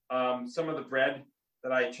some of the bread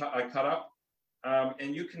that I cut up.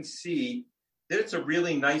 And you can see that it's a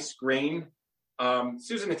really nice grain.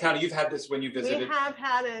 Susan and Tony, you've had this when you visited. We have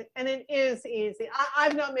had it, and it is easy.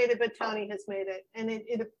 I've not made it, but Tony has made it. And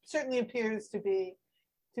it certainly appears to be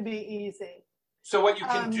easy. So what you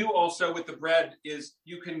can do also with the bread is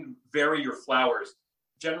you can vary your flours.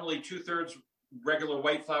 Generally 2/3 regular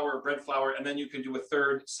white flour or bread flour, and then you can do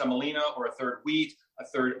 1/3 semolina or 1/3 wheat,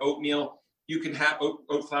 1/3 oatmeal. You can have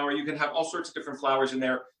oat flour. You can have all sorts of different flours in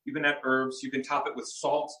there. You can add herbs. You can top it with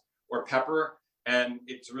salt or pepper, and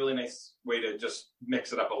it's a really nice way to just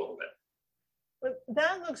mix it up a little bit. But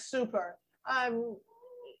that looks super.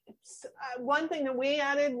 One thing that we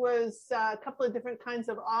added was a couple of different kinds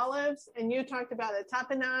of olives, and you talked about a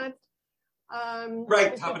tapenade.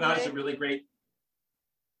 Right, tapenade is a really great.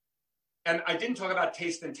 And I didn't talk about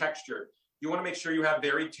taste and texture. You want to make sure you have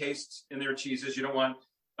varied tastes in their cheeses. You don't want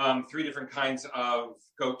 3 different kinds of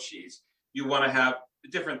goat cheese. You want to have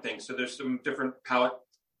different things. So there's some different palate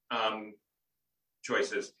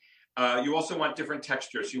choices. You also want different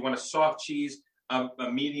textures. You want a soft cheese,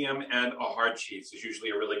 a medium, and a hard cheese is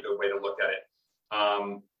usually a really good way to look at it.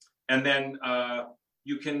 And then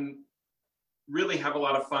you can really have a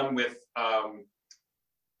lot of fun with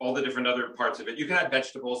all the different other parts of it. You can add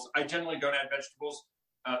vegetables. I generally don't add vegetables,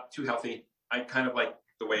 too healthy. I kind of like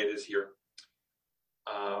the way it is here.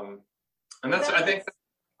 And that's, I think,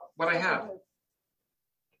 what I have.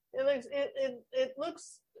 It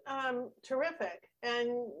looks terrific, and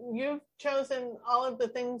you've chosen all of the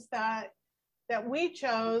things that we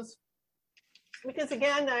chose because,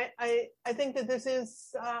 again, I think that this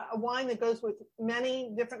is a wine that goes with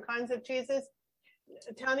many different kinds of cheeses.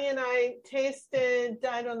 Tony and I tasted,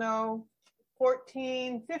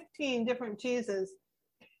 14, 15 different cheeses.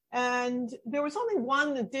 And there was only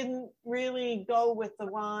one that didn't really go with the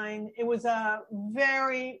wine. It was a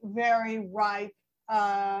very, very ripe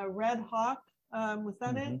Red Hawk. Was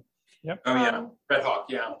that it? Yep. Oh, yeah. Red Hawk,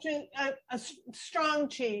 yeah. A strong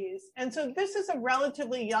cheese. And so this is a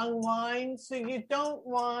relatively young wine, so you don't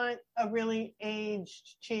want a really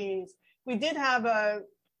aged cheese. We did have a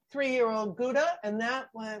 3-year-old Gouda, and that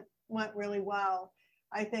went really well.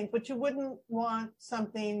 I think, but you wouldn't want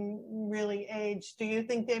something really aged. Do you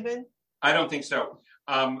think, David? I don't think so.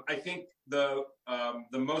 I think the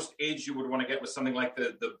most age you would want to get was something like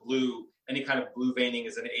the blue. Any kind of blue veining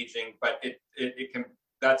is an aging, but it can.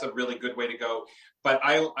 That's a really good way to go. But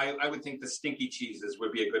I would think the stinky cheeses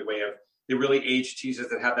would be a good way of the really aged cheeses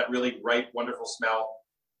that have that really ripe, wonderful smell.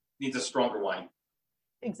 Needs a stronger wine.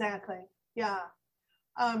 Exactly. Yeah.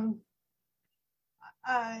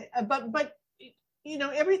 But you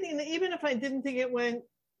know, everything. Even if I didn't think it went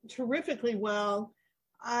terrifically well,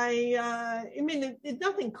 I mean,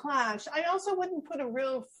 nothing clashed. I also wouldn't put a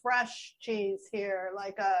real fresh cheese here,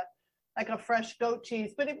 like a fresh goat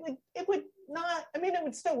cheese, but it would not. I mean, it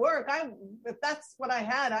would still work. If that's what I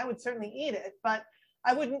had, I would certainly eat it, but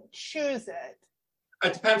I wouldn't choose it.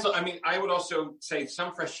 It depends. I mean, I would also say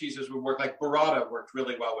some fresh cheeses would work. Like burrata worked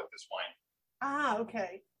really well with this wine. Ah,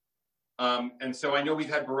 okay. And so I know we've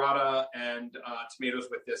had burrata and tomatoes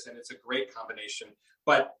with this, and it's a great combination.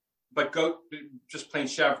 But goat, just plain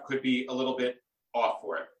chèvre, could be a little bit off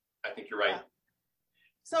for it. I think you're right. Yeah.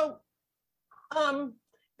 So,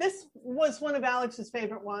 this was one of Alex's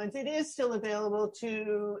favorite wines. It is still available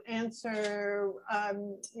to answer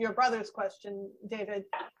your brother's question, David.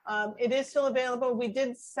 It is still available. We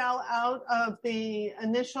did sell out of the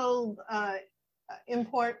initial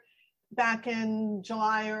import back in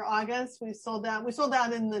July or August. We sold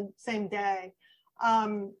out in the same day.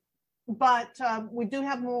 But we do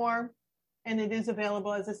have more, and it is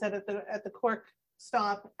available, as I said, at the Cork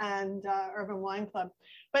Stop and Urban Wine Club.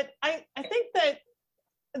 But I think that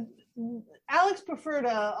Alex preferred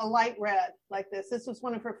a light red like this. This was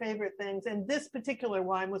one of her favorite things, and this particular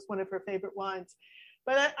wine was one of her favorite wines.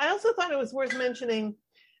 But I also thought it was worth mentioning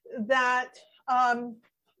that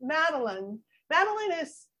Madeline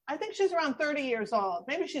is, I think she's around 30 years old.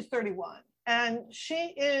 Maybe she's 31. And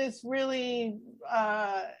she is really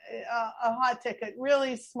a hot ticket,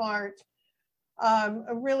 really smart,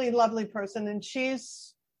 a really lovely person. And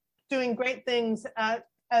she's doing great things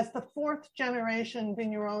as the fourth generation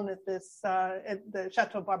vigneron at the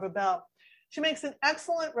Chateau Barbabel. She makes an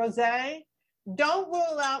excellent rosé. Don't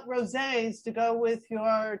rule out rosés to go with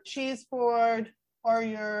your cheese board or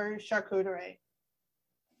your charcuterie.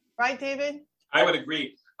 Right, David? I would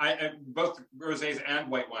agree. Both rosés and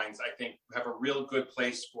white wines, I think, have a real good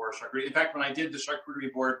place for charcuterie. In fact, when I did the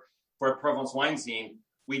charcuterie board for Provence Wine Zine,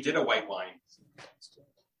 we did a white wine.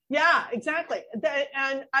 Yeah, exactly.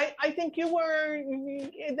 And I think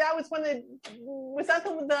that was was that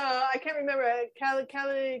the I can't remember,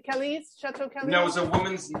 Calais, Chateau Calais? No, it was a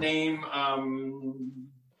woman's name.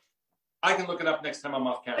 I can look it up next time I'm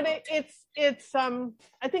off camera. But it's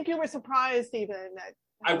I think you were surprised even.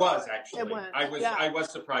 I was actually. I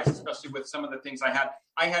was surprised, especially with some of the things I had.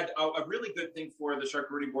 I had a really good thing for the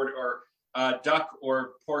charcuterie board, or duck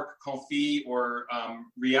or pork confit or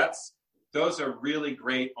rillettes. Those are really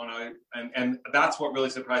great and that's what really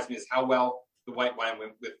surprised me, is how well the white wine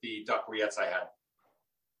went with the duck rillettes I had.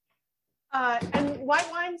 And white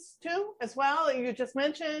wines too, as well. You just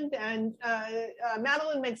mentioned, and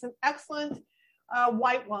Madeline makes an excellent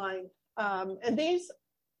white wine. And these,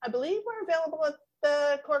 I believe, were available at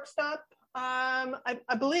the Cork Stop.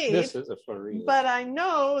 I believe this is a Fleury, but I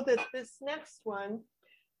know that this next one,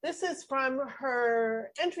 this is from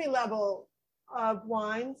her entry level of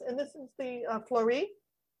wines, and this is the Fleury.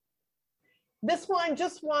 This wine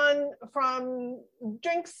just won from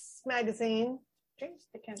Drinks Magazine. Drinks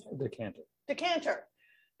Decanter,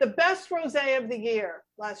 the best rosé of the year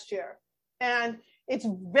last year, and it's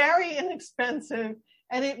very inexpensive,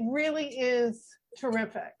 and it really is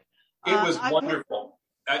terrific. It was wonderful.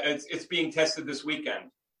 It's being tested this weekend.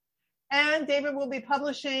 And David will be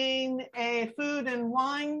publishing a food and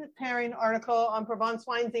wine pairing article on Provence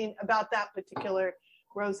Wine Zine about that particular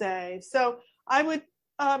rosé. So I would,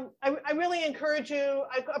 I really encourage you.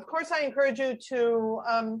 Of course, I encourage you to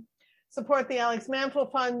support the Alex Manful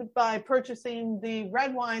Fund by purchasing the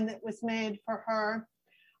red wine that was made for her,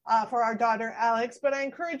 for our daughter Alex. But I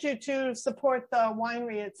encourage you to support the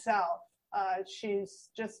winery itself. She's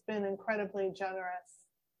just been incredibly generous.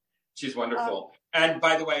 She's wonderful. And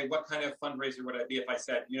by the way, what kind of fundraiser would I be if I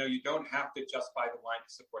said, you don't have to just buy the wine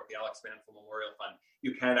to support the Alex Manful Memorial Fund.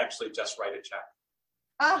 You can actually just write a check.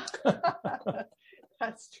 Ah,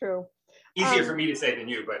 that's true. Easier for me to say than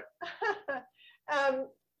you, but.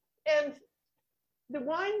 And the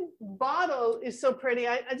wine bottle is so pretty.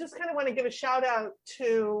 I just kind of want to give a shout out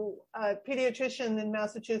to a pediatrician in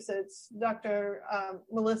Massachusetts, Dr.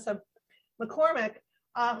 Melissa McCormick,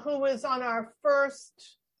 who was on our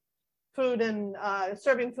first food and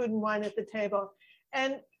serving food and wine at the table.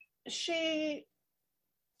 And she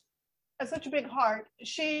such a big heart,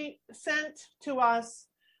 she sent to us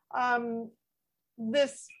the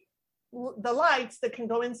lights that can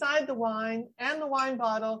go inside the wine and the wine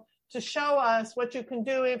bottle to show us what you can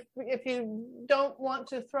do if you don't want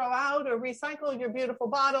to throw out or recycle your beautiful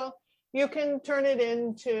bottle. You can turn it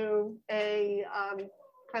into a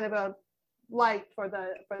kind of a light for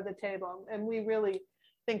the table, and we really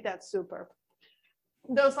think that's super.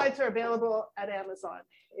 Those lights are available at Amazon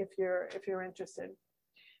if you're interested.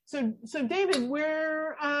 So David,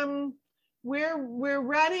 we're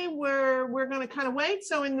ready. We're going to kind of wait.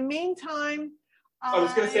 So in the meantime, I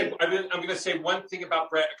was going to say I'm going to say one thing about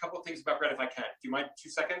bread, a couple of things about bread if I can. Do you mind 2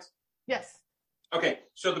 seconds? Yes. Okay,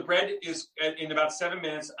 so the bread is in about 7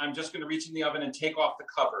 minutes. I'm just going to reach in the oven and take off the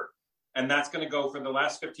cover. And that's going to go for the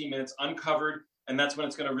last 15 minutes uncovered. And that's when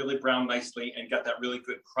it's going to really brown nicely and get that really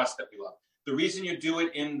good crust that we love. The reason you do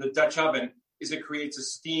it in the Dutch oven is it creates a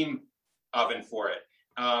steam oven for it.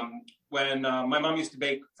 When my mom used to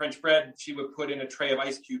bake French bread, she would put in a tray of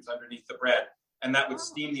ice cubes underneath the bread. And that would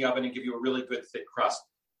steam the oven and give you a really good thick crust.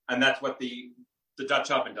 And that's what the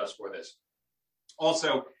Dutch oven does for this.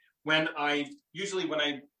 Also, when I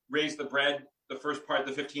raise the bread, the first part,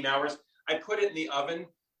 the 15 hours, I put it in the oven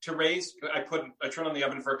to raise. I turn on the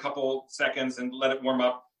oven for a couple seconds and let it warm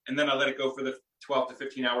up, and then I let it go for the 12 to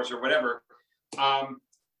 15 hours or whatever.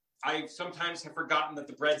 I sometimes have forgotten that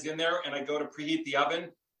the bread's in there, and I go to preheat the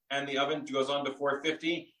oven, and the oven goes on to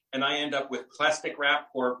 450, and I end up with plastic wrap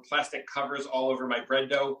or plastic covers all over my bread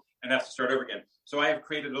dough and have to start over again. So I have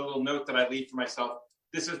created a little note that I leave for myself.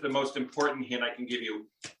 This is the most important hint I can give you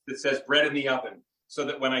that says bread in the oven, so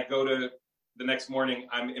that when I go to the next morning,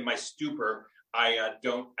 I'm in my stupor. I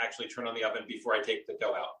don't actually turn on the oven before I take the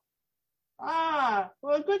dough out.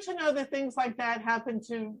 Well, good to know that things like that happen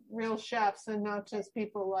to real chefs and not just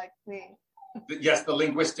people like me. Yes, the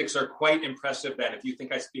linguistics are quite impressive then, if you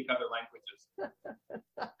think I speak other languages.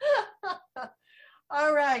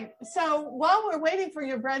 All right. So while we're waiting for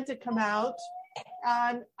your bread to come out,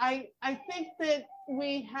 I think that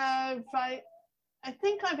we have, I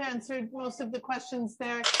think I've answered most of the questions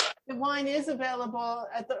there. The wine is available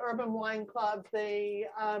at the Urban Wine Club. The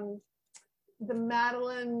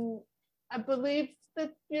Madeline, I believe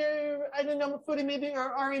that I don't know, Foodie, maybe,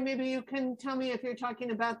 or Ari, maybe you can tell me if you're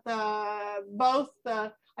talking about I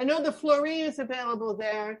know the Fleury is available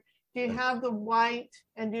there. Do you have the white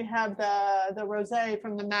and do you have the rosé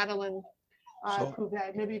from the Madeline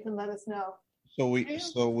Cuvée? Maybe you can let us know. So we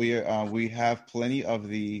have plenty of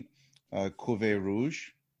the Cuvée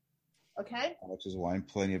Rouge, okay, which is wine,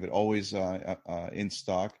 plenty of it, always in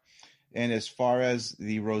stock. And as far as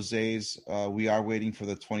the rosés, we are waiting for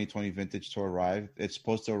the 2020 vintage to arrive. It's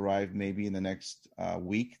supposed to arrive maybe in the next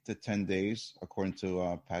week to 10 days, according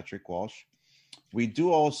to Patrick Walsh. We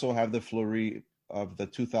do also have the Fleury of the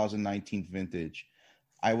 2019 vintage.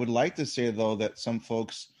 I would like to say, though, that some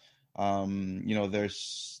folks,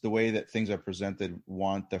 there's the way that things are presented,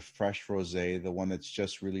 want the fresh rosé, the one that's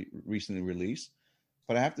just really recently released.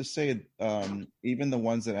 But I have to say, even the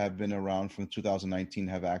ones that have been around from 2019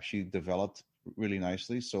 have actually developed really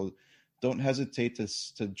nicely. So don't hesitate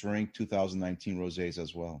to drink 2019 rosés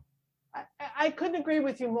as well. I couldn't agree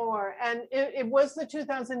with you more. And it was the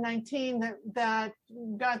 2019 that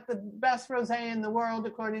got the best rosé in the world,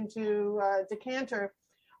 according to Decanter.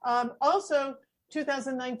 Also,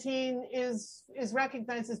 2019 is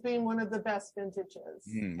recognized as being one of the best vintages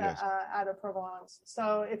yes. Out of Provence.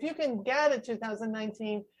 So if you can get a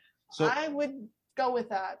 2019, I would go with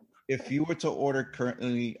that. If you were to order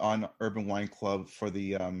currently on Urban Wine Club for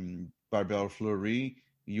the Barbel Fleury,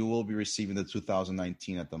 you will be receiving the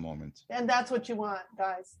 2019 at the moment. And that's what you want,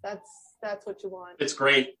 guys. That's what you want. It's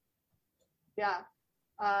great. Yeah.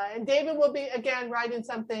 And David will be, again, writing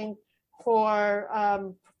something for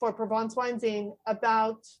Provence Wine Zine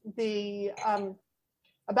about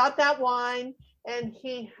that wine, and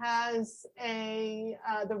he has the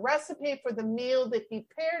recipe for the meal that he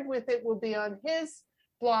paired with it will be on his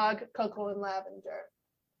blog, Cocoa and Lavender.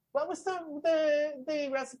 What was the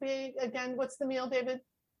recipe again? What's the meal, David?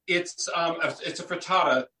 It's a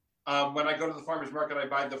frittata. When I go to the farmer's market, I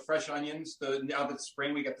buy the fresh onions. Now that it's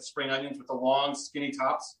spring, we get the spring onions with the long, skinny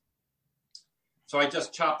tops. So I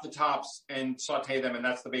just chop the tops and saute them, and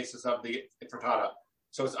that's the basis of the frittata.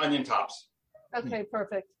 So it's onion tops. Okay,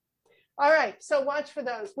 perfect. All right, so watch for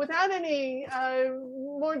those. Without any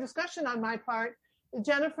more discussion on my part,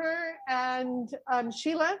 Jennifer and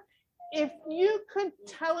Sheila, if you could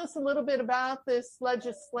tell us a little bit about this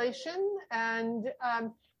legislation and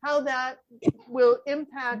how that will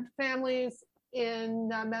impact families in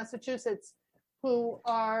Massachusetts who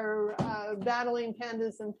are battling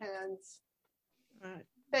pandas and pans.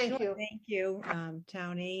 Thank Sure. you. Thank you,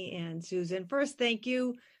 Townie and Susan. First, thank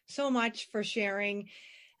you so much for sharing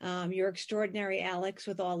your extraordinary Alex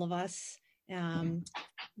with all of us. Through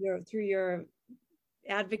your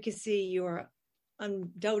advocacy, you're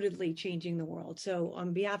undoubtedly changing the world. So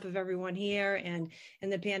on behalf of everyone here and in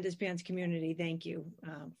the Pandas Pans community, thank you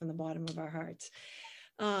from the bottom of our hearts.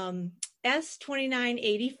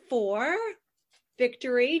 S2984,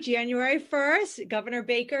 victory, January 1st. Governor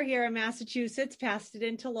Baker here in Massachusetts passed it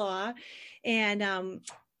into law. And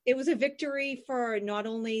it was a victory for not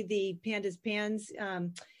only the Pandas Pans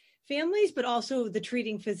families, but also the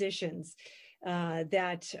treating physicians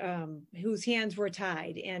whose hands were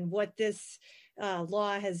tied. And what this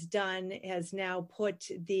law has done has now put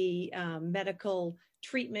the medical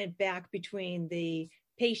treatment back between the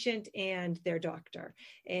patient and their doctor.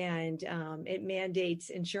 And it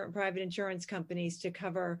mandates private insurance companies to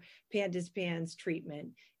cover Pandas Pans treatment.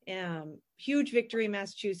 Huge victory in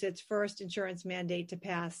Massachusetts, first insurance mandate to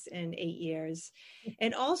pass in 8 years.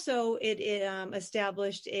 And also it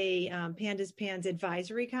established a Pandas Pans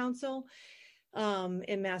Advisory Council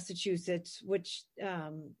in Massachusetts, which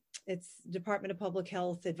it's Department of Public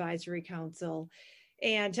Health Advisory Council.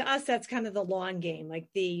 And to us, that's kind of the long game. Like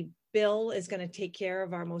the bill is going to take care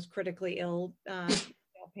of our most critically ill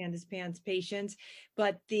Pandas Pans patients,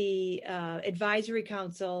 but the Advisory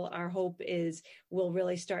Council, our hope is, will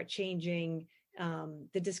really start changing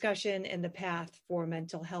the discussion and the path for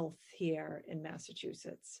mental health here in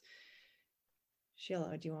Massachusetts.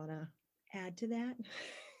 Sheila, do you want to add to that?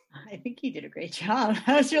 I think you did a great job.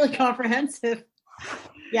 That was really comprehensive.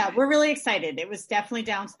 Yeah, we're really excited. It was definitely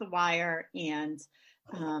down to the wire, and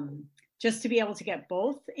just to be able to get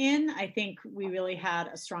both in, I think we really had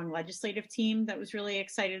a strong legislative team that was really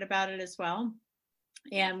excited about it as well.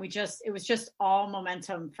 And it was just all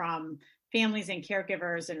momentum from families and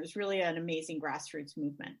caregivers, and it was really an amazing grassroots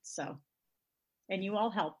movement. So, and you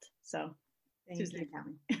all helped. So, Susan and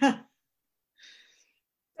Callie.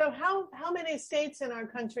 So how many states in our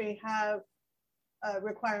country have a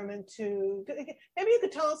requirement to, maybe you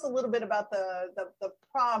could tell us a little bit about the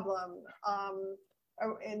problem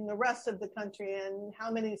in the rest of the country, and how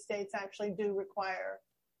many states actually do require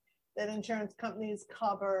that insurance companies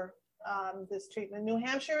cover this treatment. New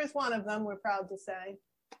Hampshire is one of them, we're proud to say.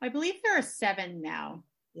 I believe there are 7 now.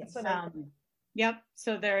 Yes. Yep.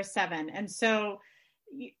 So there are 7. And so,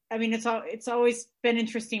 I mean, it's always been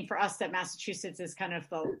interesting for us that Massachusetts is kind of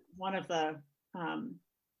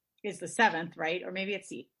is the 7th, right? Or maybe I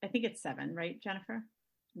think it's 7, right, Jennifer?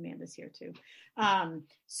 Amanda's here too.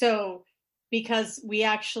 So because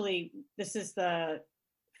this is the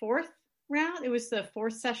 4th round, it was the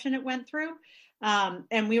 4th session it went through.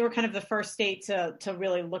 And we were kind of the first state to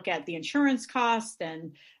really look at the insurance cost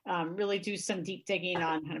and really do some deep digging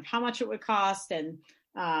on kind of how much it would cost and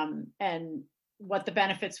what the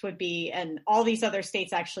benefits would be. And all these other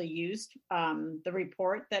states actually used the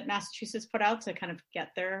report that Massachusetts put out to kind of get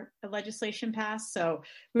their legislation passed. So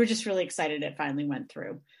we were just really excited it finally went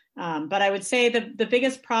through. But I would say the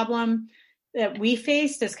biggest problem that we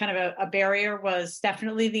faced as kind of a barrier was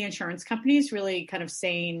definitely the insurance companies really kind of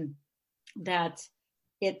saying that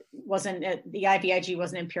the IVIG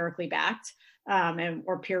wasn't empirically backed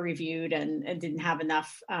or peer reviewed and didn't have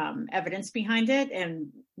enough evidence behind it. And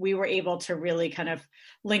we were able to really kind of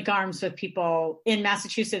link arms with people in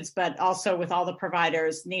Massachusetts, but also with all the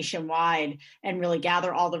providers nationwide, and really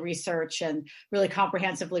gather all the research and really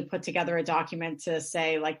comprehensively put together a document to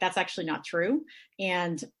say, like, that's actually not true.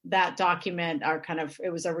 And that document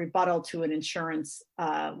it was a rebuttal to an insurance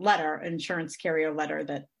carrier letter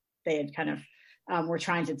that they had kind of were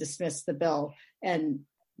trying to dismiss the bill. And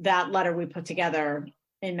that letter we put together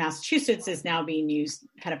in Massachusetts is now being used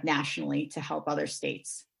kind of nationally to help other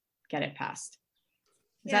states get it passed.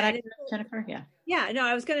 Is that accurate, Jennifer? Yeah. Yeah, no,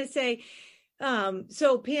 I was going to say,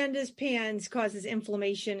 so Pandas Pans causes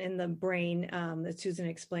inflammation in the brain, that Susan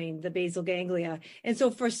explained, the basal ganglia. And so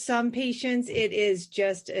for some patients, it is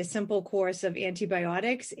just a simple course of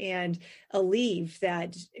antibiotics and Aleve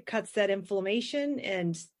that cuts that inflammation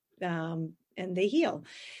and they heal.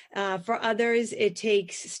 For others, it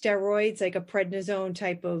takes steroids, like a prednisone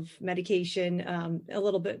type of medication, a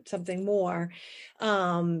little bit something more,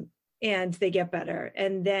 and they get better.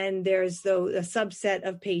 And then there's a subset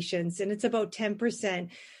of patients, and it's about 10%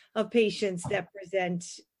 of patients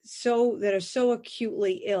that are so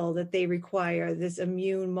acutely ill that they require this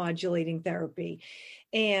immune modulating therapy.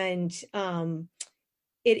 And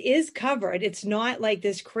it is covered. It's not like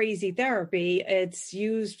this crazy therapy. It's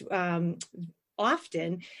used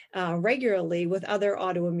often, regularly with other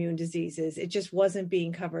autoimmune diseases. It just wasn't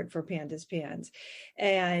being covered for Pandas PANS.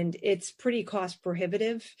 And it's pretty cost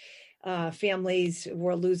prohibitive. Families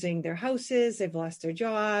were losing their houses, they've lost their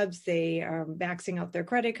jobs, they are maxing out their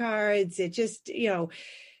credit cards. It just,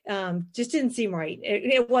 just didn't seem right.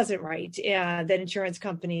 It wasn't right. That insurance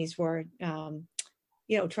companies were,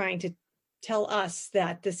 trying to tell us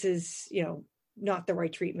that this is, not the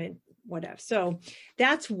right treatment, whatever. So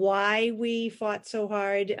that's why we fought so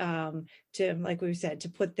hard to, like we said, to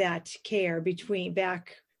put that care between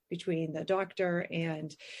the doctor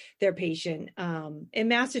and their patient. In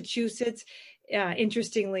Massachusetts,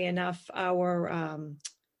 interestingly enough, our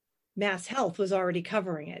Mass Health was already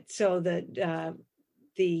covering it. So the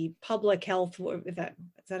public health, is that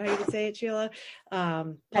how you would say it, Sheila?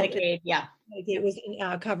 Medicaid, yeah. Medicaid was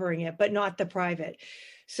covering it, but not the private.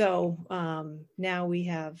 So now we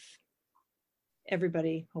have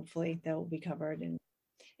everybody, hopefully, that will be covered. And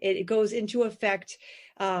it goes into effect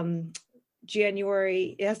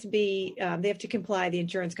January. It has to be, they have to comply, the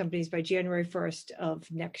insurance companies, by January 1st of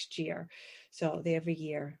next year. So they have a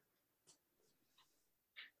year.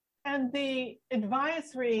 And the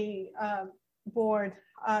advisory board,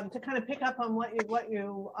 to kind of pick up on what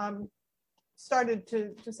you started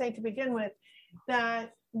to say to begin with,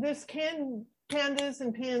 that Pandas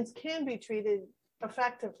and PANS can be treated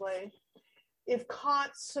effectively if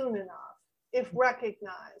caught soon enough, if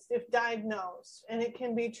recognized, if diagnosed, and it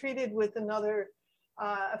can be treated with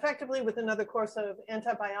effectively with another course of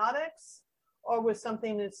antibiotics, or with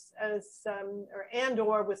something or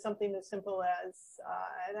with something as simple as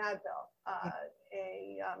an Advil,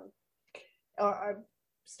 or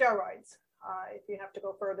steroids, if you have to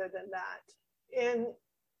go further than that. And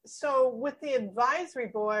so with the advisory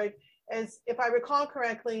board, as if I recall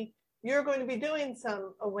correctly, you're going to be doing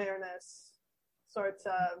some awareness sorts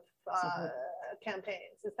of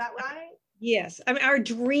campaigns. Is that right? Yes. I mean, our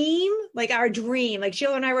dream, like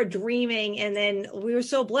Sheila and I were dreaming, and then we were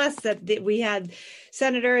so blessed that we had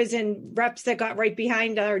senators and reps that got right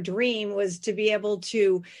behind our dream, was to be able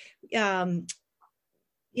to,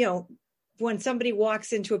 when somebody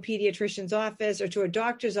walks into a pediatrician's office or to a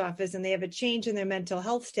doctor's office and they have a change in their mental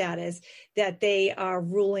health status, that they are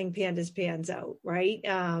ruling Pandas PANS out, right?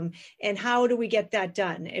 And how do we get that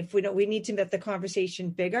done? If we need to make the conversation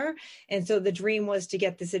bigger. And so the dream was to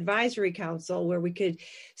get this advisory council where we could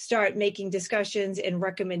start making discussions and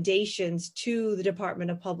recommendations to the Department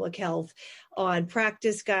of Public Health on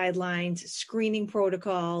practice guidelines, screening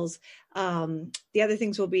protocols. The other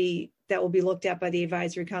things that will be looked at by the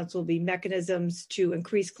advisory council will be mechanisms to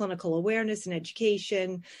increase clinical awareness and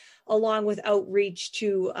education, along with outreach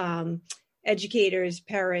to educators,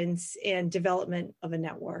 parents, and development of a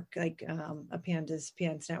network, like a Pandas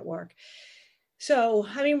PANS network. So,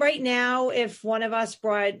 I mean, right now, if one of us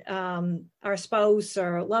brought our spouse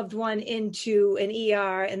or loved one into an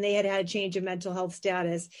ER and they had a change in mental health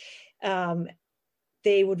status,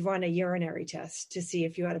 they would run a urinary test to see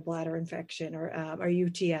if you had a bladder infection or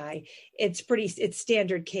UTI. It's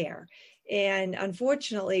standard care. And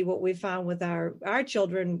unfortunately, what we found with our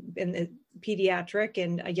children in the pediatric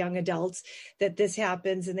and young adults, that this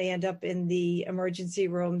happens and they end up in the emergency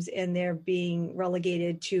rooms and they're being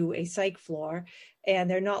relegated to a psych floor, and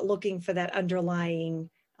they're not looking for that underlying,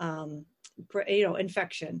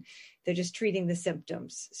 infection. They're just treating the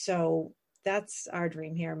symptoms. So that's our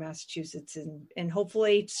dream here in Massachusetts, and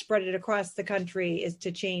hopefully spread it across the country, is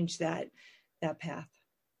to change that path.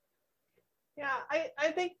 Yeah,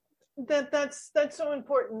 I think that's so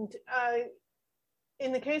important.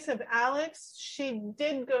 In the case of Alex, she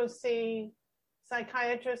did go see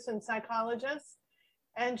psychiatrists and psychologists,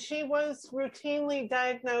 and she was routinely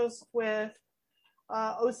diagnosed with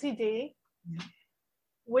OCD,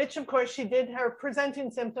 which of course her presenting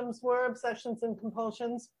symptoms were obsessions and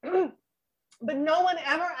compulsions. But no one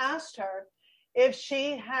ever asked her if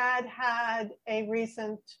she had had a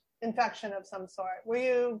recent infection of some sort.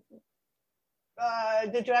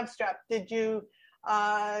 Did you have strep? Did you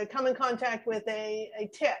come in contact with a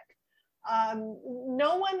tick?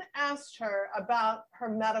 No one asked her about her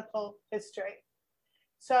medical history.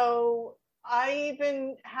 So I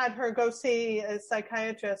even had her go see a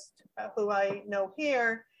psychiatrist who I know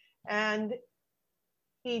here, and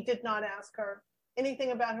he did not ask her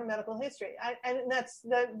anything about her medical history. And that's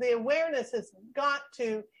the awareness has got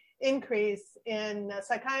to increase in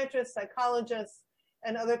psychiatrists, psychologists,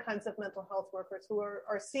 and other kinds of mental health workers who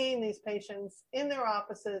are seeing these patients in their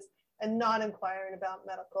offices and not inquiring about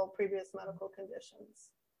previous medical conditions.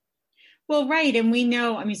 Well, right. And we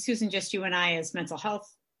know, I mean, Susan, just you and I as mental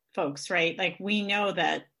health folks, right? Like, we know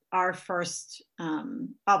that our first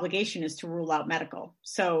obligation is to rule out medical.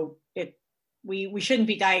 So we shouldn't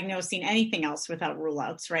be diagnosing anything else without rule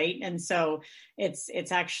outs, right? And so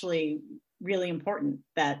it's actually really important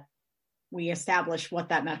that we establish what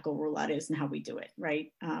that medical rule out is and how we do it,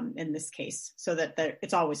 right? In this case, so that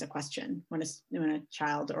it's always a question when a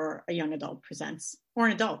child or a young adult presents, or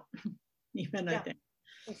an adult, even, I think.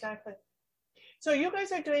 Exactly. So you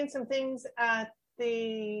guys are doing some things at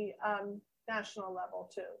the national level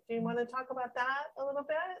too. Do you want to talk about that a little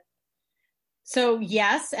bit? So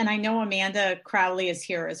yes, and I know Amanda Crowley is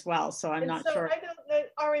here as well, so I'm not sure. I don't know,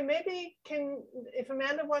 Ari, maybe if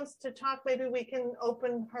Amanda wants to talk, maybe we can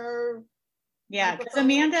open her. Yeah, because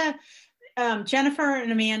Amanda, Jennifer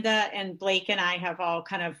and Amanda and Blake and I have all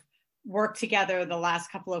kind of worked together the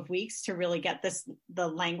last couple of weeks to really get the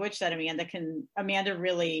language that Amanda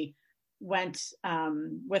really went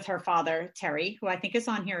with her father, Terry, who I think is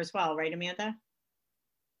on here as well, right, Amanda?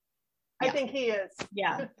 I think he is.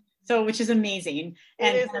 Yeah. So, which is amazing.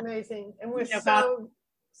 It is amazing. And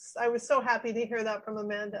I was so happy to hear that from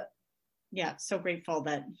Amanda. Yeah, so grateful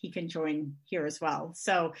that he can join here as well.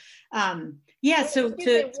 So, one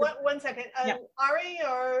second, Ari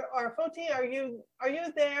or Foti, are you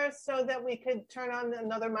there so that we could turn on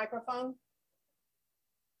another microphone?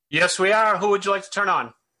 Yes, we are. Who would you like to turn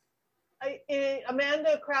on?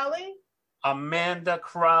 Amanda Crowley. Amanda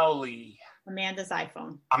Crowley. Amanda's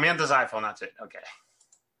iPhone. That's it. Okay.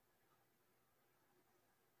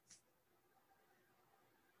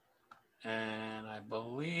 And I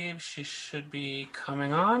believe she should be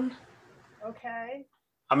coming on. Okay.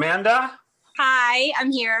 Amanda? Hi,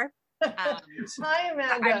 I'm here. Hi,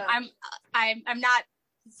 Amanda. I'm not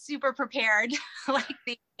super prepared like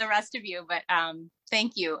the rest of you, but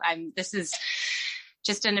thank you. This is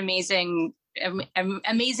just an amazing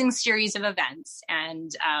series of events,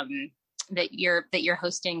 and that you're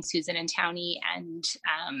hosting, Susan and Townie, and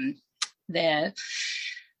the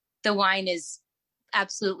wine is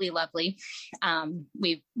absolutely lovely.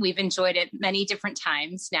 We've enjoyed it many different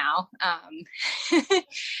times now,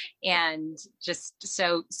 and just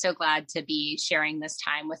so glad to be sharing this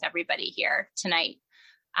time with everybody here tonight.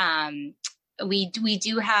 We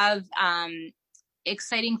do have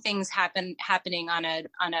exciting things happening on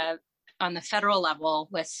the federal level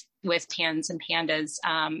with PANS and PANDAS.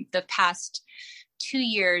 The past 2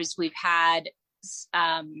 years, we've had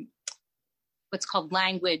what's called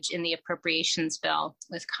language in the appropriations bill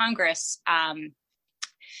with Congress.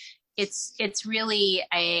 It's really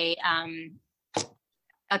a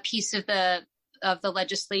piece of the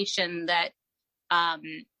legislation that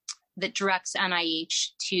directs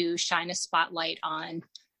NIH to shine a spotlight on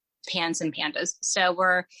PANS and PANDAS.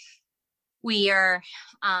 So we are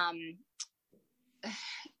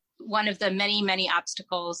one of the many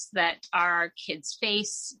obstacles that our kids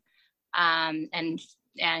face, and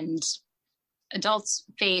adults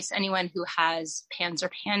face, anyone who has PANS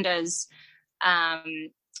or PANDAS,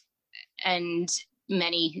 and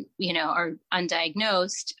many, are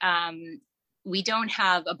undiagnosed. We don't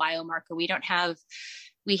have a biomarker.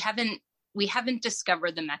 We haven't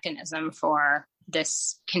discovered the mechanism for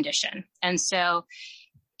this condition. And so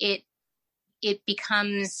it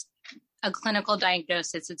becomes a clinical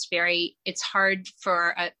diagnosis. It's hard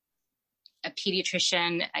for a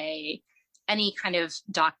pediatrician, any kind of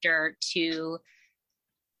doctor to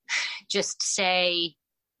just say,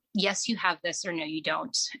 yes, you have this, or no, you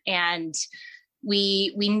don't. And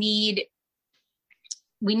we need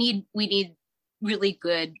really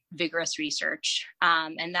good, vigorous research.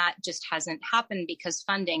 And that just hasn't happened because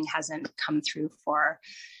funding hasn't come through for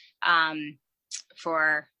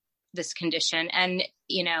this condition. And,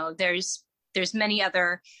 there's many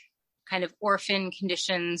other kind of orphan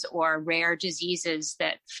conditions or rare diseases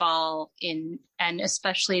that fall in, and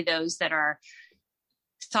especially those that are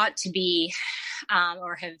thought to be,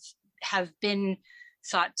 or have been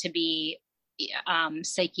thought to be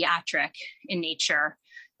psychiatric in nature,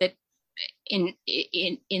 that in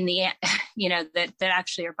the, that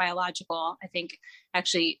actually are biological. I think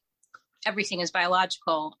actually everything is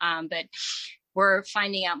biological, but we're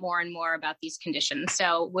finding out more and more about these conditions.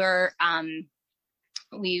 So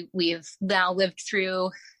we've now lived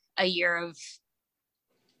through a year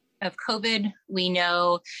of COVID. We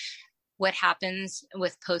know what happens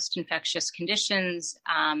with post-infectious conditions.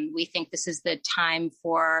 We think this is the time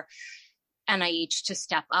for NIH to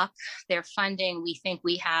step up their funding. We think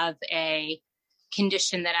we have a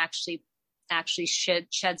condition that actually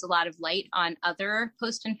sheds a lot of light on other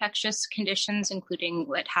post-infectious conditions, including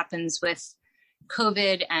what happens with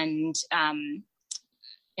COVID, and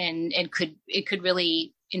it could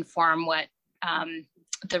really inform what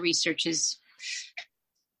the research is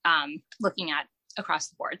looking at across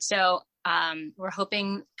the board. So we're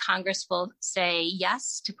hoping Congress will say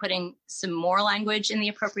yes to putting some more language in the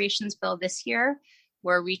appropriations bill this year.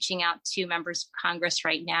 We're reaching out to members of Congress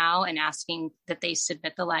right now and asking that they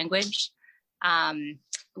submit the language.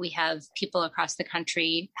 We have people across the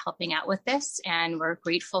country helping out with this, and we're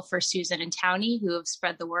grateful for Susan and Townie who have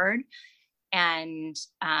spread the word, and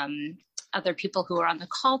other people who are on the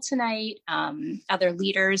call tonight, other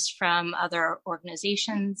leaders from other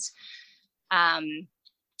organizations.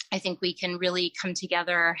 I think we can really come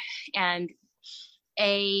together and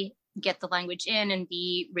A, get the language in, and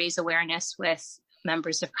B, raise awareness with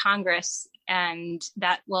members of Congress. And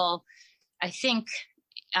that will, I think,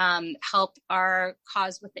 help our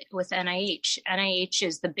cause with NIH. NIH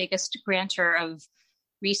is the biggest grantor of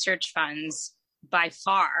research funds by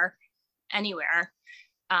far anywhere.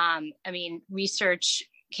 I mean, research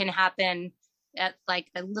can happen at like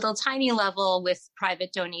a little tiny level with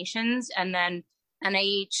private donations, and then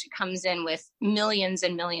NIH comes in with millions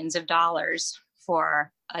and millions of dollars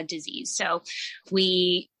for a disease. So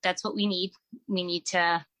that's what we need. We need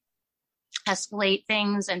to escalate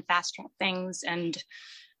things and fast track things, and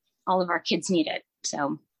all of our kids need it.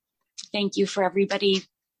 So thank you for everybody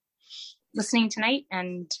listening tonight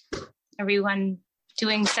and everyone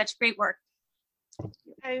doing such great work.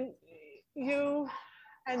 And you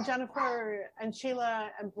and Jennifer and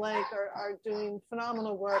Sheila and Blake are doing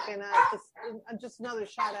phenomenal work. And just another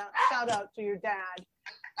shout out to your dad.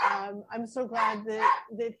 I'm so glad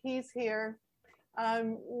that he's here.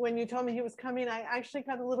 When you told me he was coming, I actually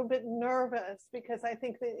got a little bit nervous because I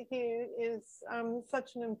think that he is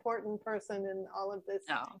such an important person in all of this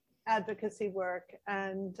advocacy work.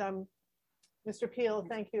 And Mr. Peel,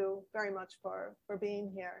 thank you very much for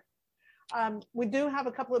being here. We do have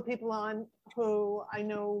a couple of people on who I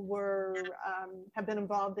know have been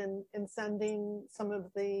involved in sending some of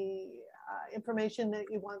the information that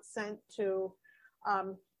you want sent to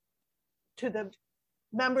the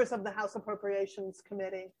members of the House Appropriations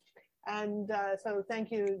Committee. And so thank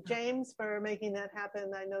you, James, for making that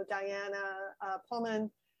happen. I know Diana Pullman,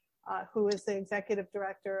 who is the executive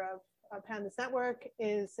director of PANDAS Network,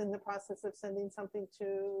 is in the process of sending something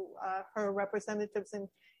to her representatives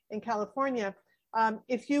in California.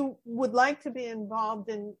 If you would like to be involved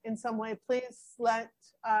in some way, please let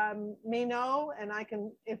me know, and I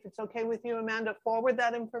can, if it's okay with you, Amanda, forward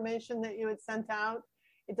that information that you had sent out.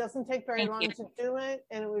 It doesn't take very long to do it,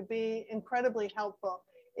 and it would be incredibly helpful.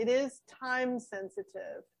 It is time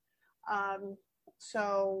sensitive.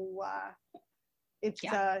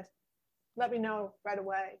 Let me know right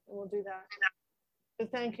away, and we'll do that. So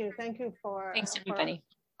thank you for, thanks everybody,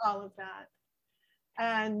 for all of that.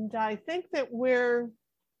 And I think that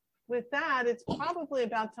with that, it's probably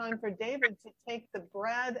about time for David to take the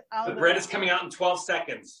bread out. The bread is coming out in 12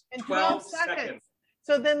 seconds. In 12 seconds.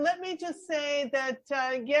 So then let me just say that,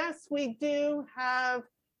 yes, we do have,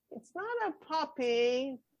 it's not a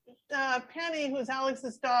puppy. Penny, who's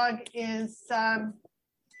Alex's dog, is,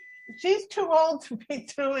 she's too old to be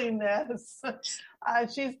doing this.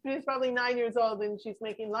 She's probably 9 years old, and she's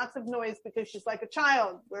making lots of noise because she's like a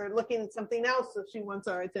child. We're looking at something else, so she wants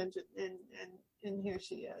our attention, and here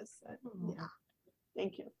she is. Yeah,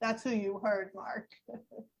 thank you. That's who you heard, Mark.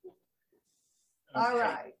 All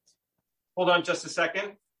right. Hold on just a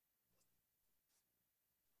second.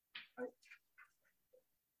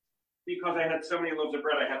 Because I had so many loaves of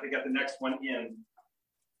bread, I have to get the next one in.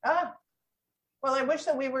 Well, I wish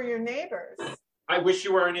that we were your neighbors. I wish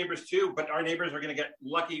you were our neighbors too, but our neighbors are going to get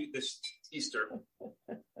lucky this Easter.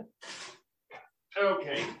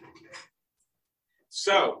 Okay.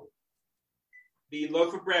 So the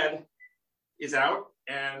loaf of bread is out,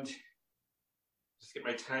 and just get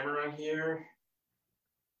my timer on here.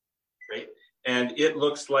 Great. And it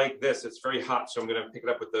looks like this. It's very hot, so I'm going to pick it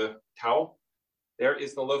up with the towel. There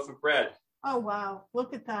is the loaf of bread. Oh, wow.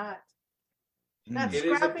 Look at that. That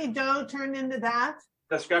scrappy dough turned into that?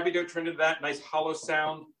 The scrappy dough turned into that. Nice hollow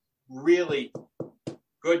sound. Really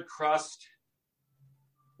good crust.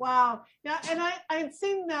 Wow. Yeah, and I'd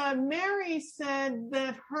seen Mary said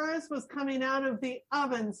that hers was coming out of the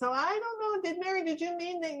oven. So I don't know. Mary, did you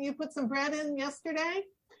mean that you put some bread in yesterday?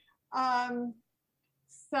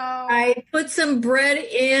 So I put some bread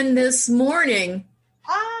in this morning.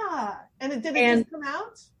 And did it just come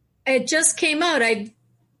out? It just came out.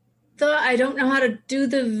 I don't know how to do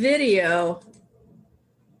the video.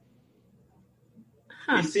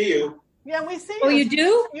 We see you. Yeah, we see you. Oh, you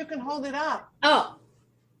do? You can hold it up. Oh,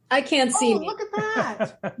 I can't see me. Look at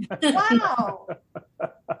that. Wow.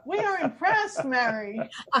 We are impressed, Mary.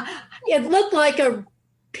 It looked like a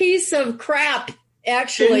piece of crap,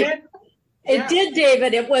 actually. It did,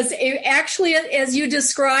 David. It was actually as you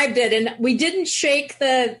described it, and we didn't shake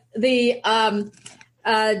the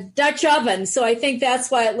Dutch oven, so I think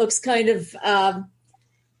that's why it looks kind of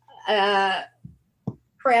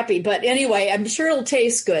crappy. But anyway, I'm sure it'll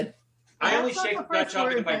taste good. I only shake the Dutch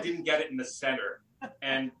oven if I didn't get it in the center,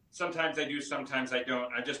 and sometimes I do, sometimes I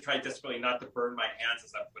don't. I just try desperately not to burn my hands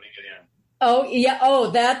as I'm putting it in. Oh yeah.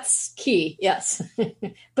 Oh, that's key. Yes.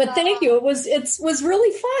 But thank you. It was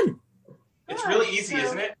really fun. It's really easy,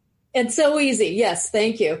 isn't it? It's so easy. Yes.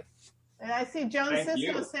 Thank you. And I see Joan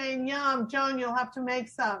Cisco saying, "Yum, Joan, you'll have to make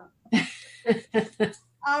some."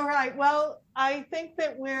 All right. Well, I think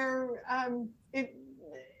that we're.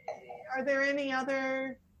 Are there any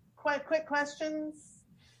other quick questions?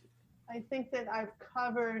 I think that I've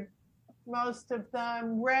covered most of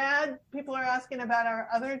them. Rad, people are asking about our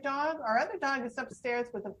other dog. Our other dog is upstairs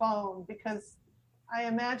with a bone because I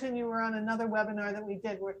imagine you were on another webinar that we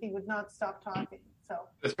did where he would not stop talking. So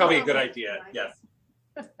it's probably a good idea. Yes.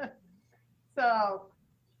 So,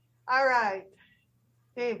 all right,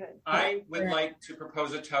 David. I would like to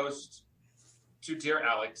propose a toast to dear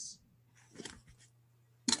Alex.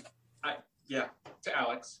 To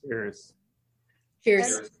Alex. Cheers.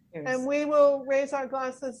 Cheers. And we will raise our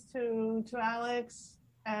glasses to Alex,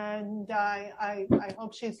 and I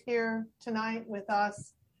hope she's here tonight with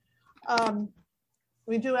us.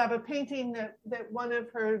 We do have a painting that one of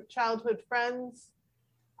her childhood friends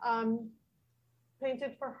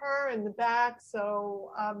painted for her in the back,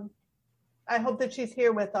 so I hope that she's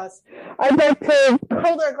here with us. I'd like to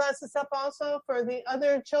hold our glasses up also for the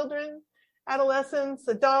other children, adolescents,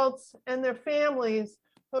 adults, and their families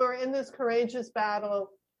who are in this courageous battle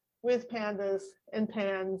with pandas and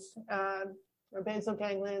PANS, or basal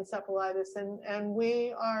ganglion encephalitis. And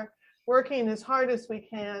we are working as hard as we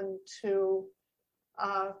can to,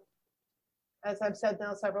 as I've said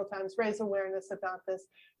now several times, raise awareness about this.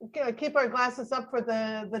 Keep our glasses up for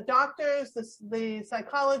the doctors, the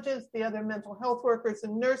psychologists, the other mental health workers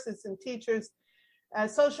and nurses and teachers,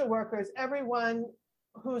 social workers, everyone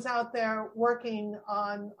who's out there working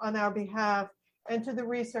on our behalf, and to the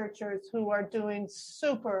researchers who are doing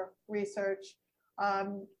super research,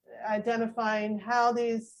 identifying how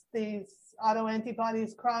these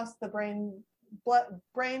autoantibodies cross the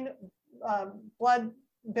blood-brain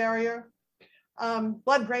barrier,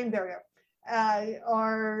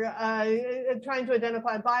 or trying to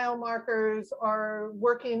identify biomarkers, or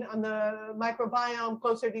working on the microbiome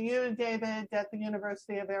closer to you, David, at the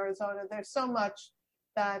University of Arizona. There's so much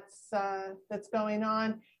that's going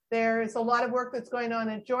on. There's a lot of work that's going on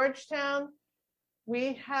at Georgetown.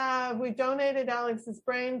 We donated Alex's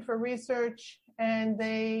brain for research, and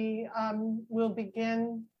they will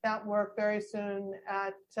begin that work very soon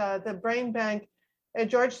at the Brain Bank at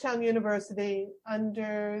Georgetown University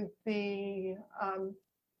under the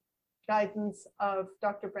guidance of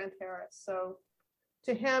Dr. Brent Harris. So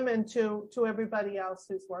to him and to everybody else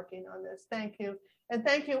who's working on this, thank you. And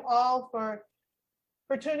thank you all for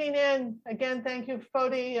tuning in. Again, thank you,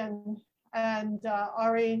 Fodi and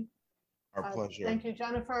Ari. Our pleasure. Thank you,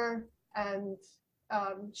 Jennifer, and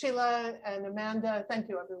Sheila and Amanda. Thank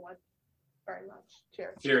you, everyone, very much.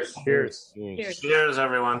 Cheers. Cheers. Cheers. Cheers. Cheers,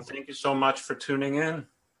 everyone. Thank you so much for tuning in.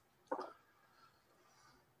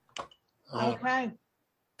 Okay.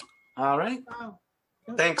 All right. Oh.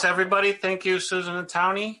 Thanks, everybody. Thank you, Susan and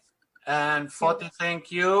Tony. And Foti,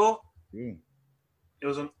 thank you. Yeah. It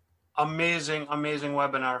was an amazing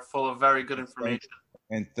webinar full of very good information.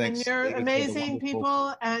 And thanks. And you're amazing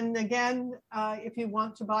people. And again, if you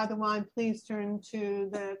want to buy the wine, please turn to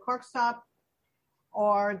the Cork Stop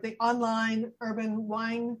or the online Urban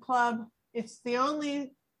Wine Club. It's the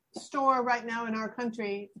only store right now in our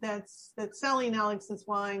country that's selling Alex's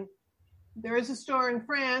wine. There is a store in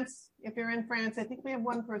France. If you're in France, I think we have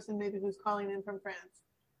one person maybe who's calling in from France.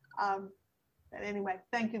 But anyway,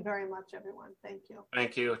 thank you very much, everyone. Thank you.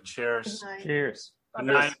 Thank you. Cheers. Good night. Cheers. Good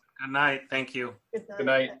night. Good night. Thank you. Good night. Good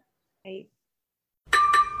night. Right.